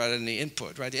output rather than the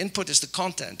input, right? The input is the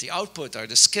content, the output are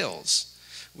the skills.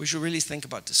 We should really think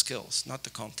about the skills, not the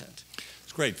content.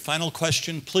 It's great. Final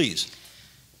question, please.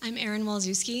 I'm Erin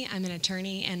Walzewski. I'm an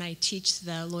attorney, and I teach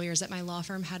the lawyers at my law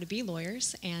firm how to be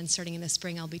lawyers. And starting in the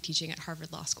spring, I'll be teaching at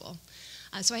Harvard Law School.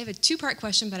 So I have a two-part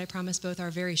question, but I promise both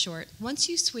are very short. Once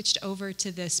you switched over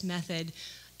to this method,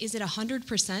 is it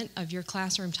 100% of your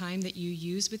classroom time that you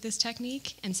use with this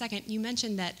technique? And second, you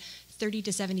mentioned that 30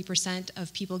 to 70%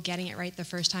 of people getting it right the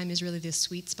first time is really the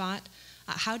sweet spot.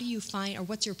 How do you find, or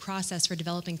what's your process for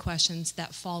developing questions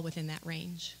that fall within that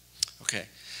range? Okay,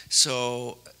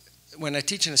 so when I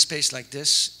teach in a space like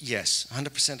this, yes,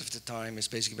 100% of the time is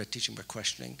basically by teaching by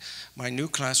questioning. My new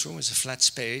classroom is a flat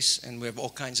space, and we have all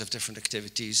kinds of different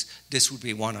activities. This would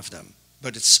be one of them.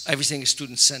 But everything is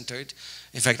student-centered.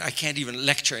 In fact, I can't even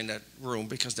lecture in that room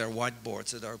because there are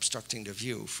whiteboards that are obstructing the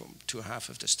view to half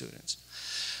of the students.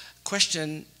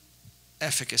 Question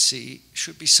efficacy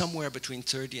should be somewhere between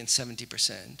 30 and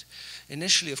 70%.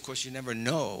 Initially, of course, you never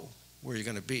know where you're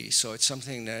going to be, so it's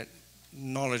something that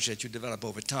knowledge that you develop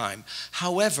over time.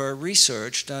 However,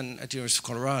 research done at the University of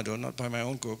Colorado, not by my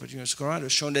own group, but the University of Colorado,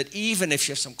 has shown that even if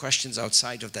you have some questions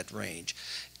outside of that range,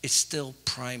 it still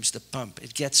primes the pump.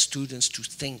 It gets students to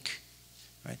think.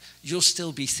 Right? You'll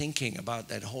still be thinking about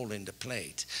that hole in the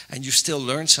plate, and you still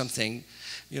learn something,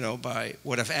 by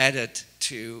what I've added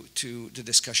to the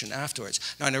discussion afterwards.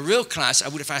 Now, in a real class, I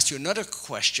would have asked you another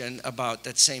question about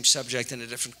that same subject in a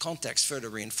different context, further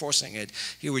reinforcing it.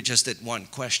 Here we just did one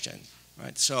question,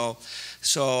 right? So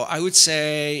I would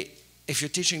say, if you're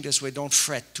teaching this way, don't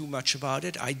fret too much about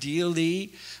it.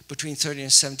 Ideally, between 30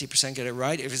 and 70% get it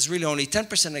right. If it's really only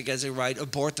 10% that gets it right,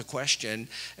 abort the question,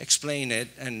 explain it,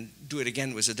 and do it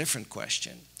again with a different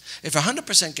question. If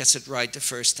 100% gets it right the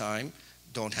first time,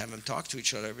 don't have them talk to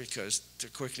each other because they're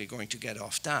quickly going to get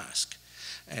off task,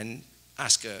 and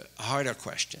ask a harder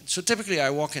question. So typically, I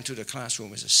walk into the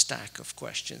classroom with a stack of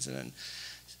questions and then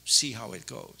see how it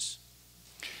goes.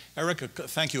 Erica,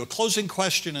 thank you. A closing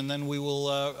question, and then we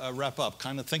will wrap up.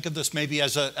 Kind of think of this maybe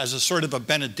as a sort of a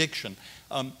benediction.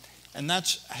 And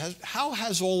that's, how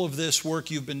has all of this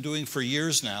work you've been doing for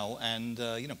years now and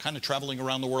kind of traveling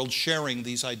around the world sharing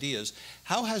these ideas,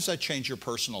 how has that changed your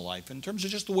personal life in terms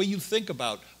of just the way you think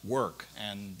about work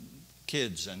and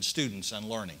kids and students and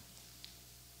learning?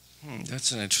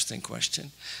 That's an interesting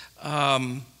question.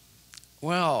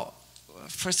 Well,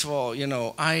 first of all,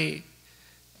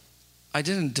 I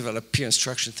didn't develop peer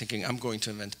instruction thinking I'm going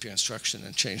to invent peer instruction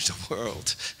and change the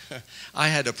world. I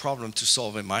had a problem to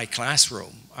solve in my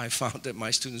classroom. I found that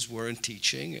my students weren't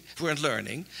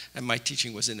learning, and my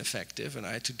teaching was ineffective, and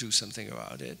I had to do something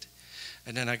about it.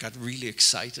 And then I got really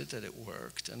excited that it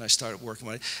worked, and I started working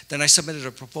on it. Then I submitted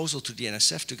a proposal to the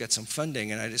NSF to get some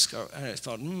funding, and I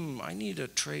thought, I need a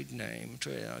trade name.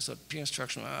 I thought, peer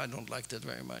instruction, I don't like that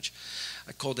very much.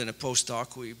 I called in a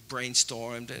postdoc, we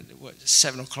brainstormed, and at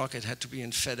 7 o'clock it had to be in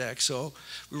FedEx, so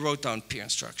we wrote down peer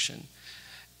instruction.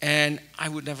 And I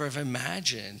would never have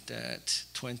imagined that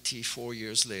 24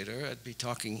 years later I'd be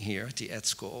talking here at the Ed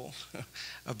School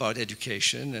about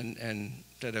education, and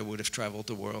that I would have traveled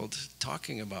the world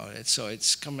talking about it. So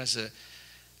it's come as a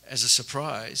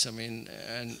surprise. I mean,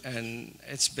 and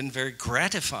it's been very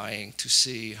gratifying to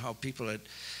see how people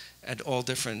at all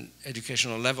different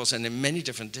educational levels and in many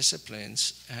different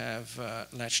disciplines have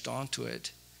latched onto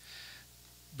it.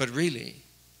 But really,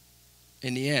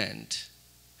 in the end,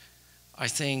 I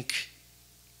think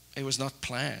it was not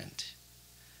planned.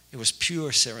 It was pure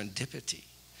serendipity.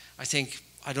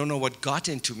 I don't know what got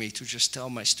into me to just tell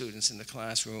my students in the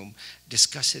classroom,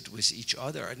 discuss it with each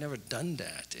other. I'd never done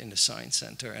that in the Science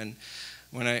Center. And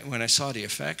when I saw the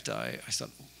effect, I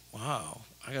thought, wow,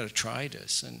 I got to try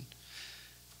this. And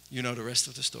you know the rest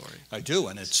of the story. I do,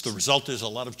 and the result is a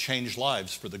lot of changed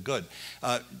lives for the good.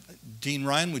 Dean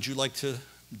Ryan, would you like to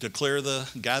declare the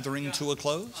gathering to a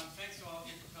close?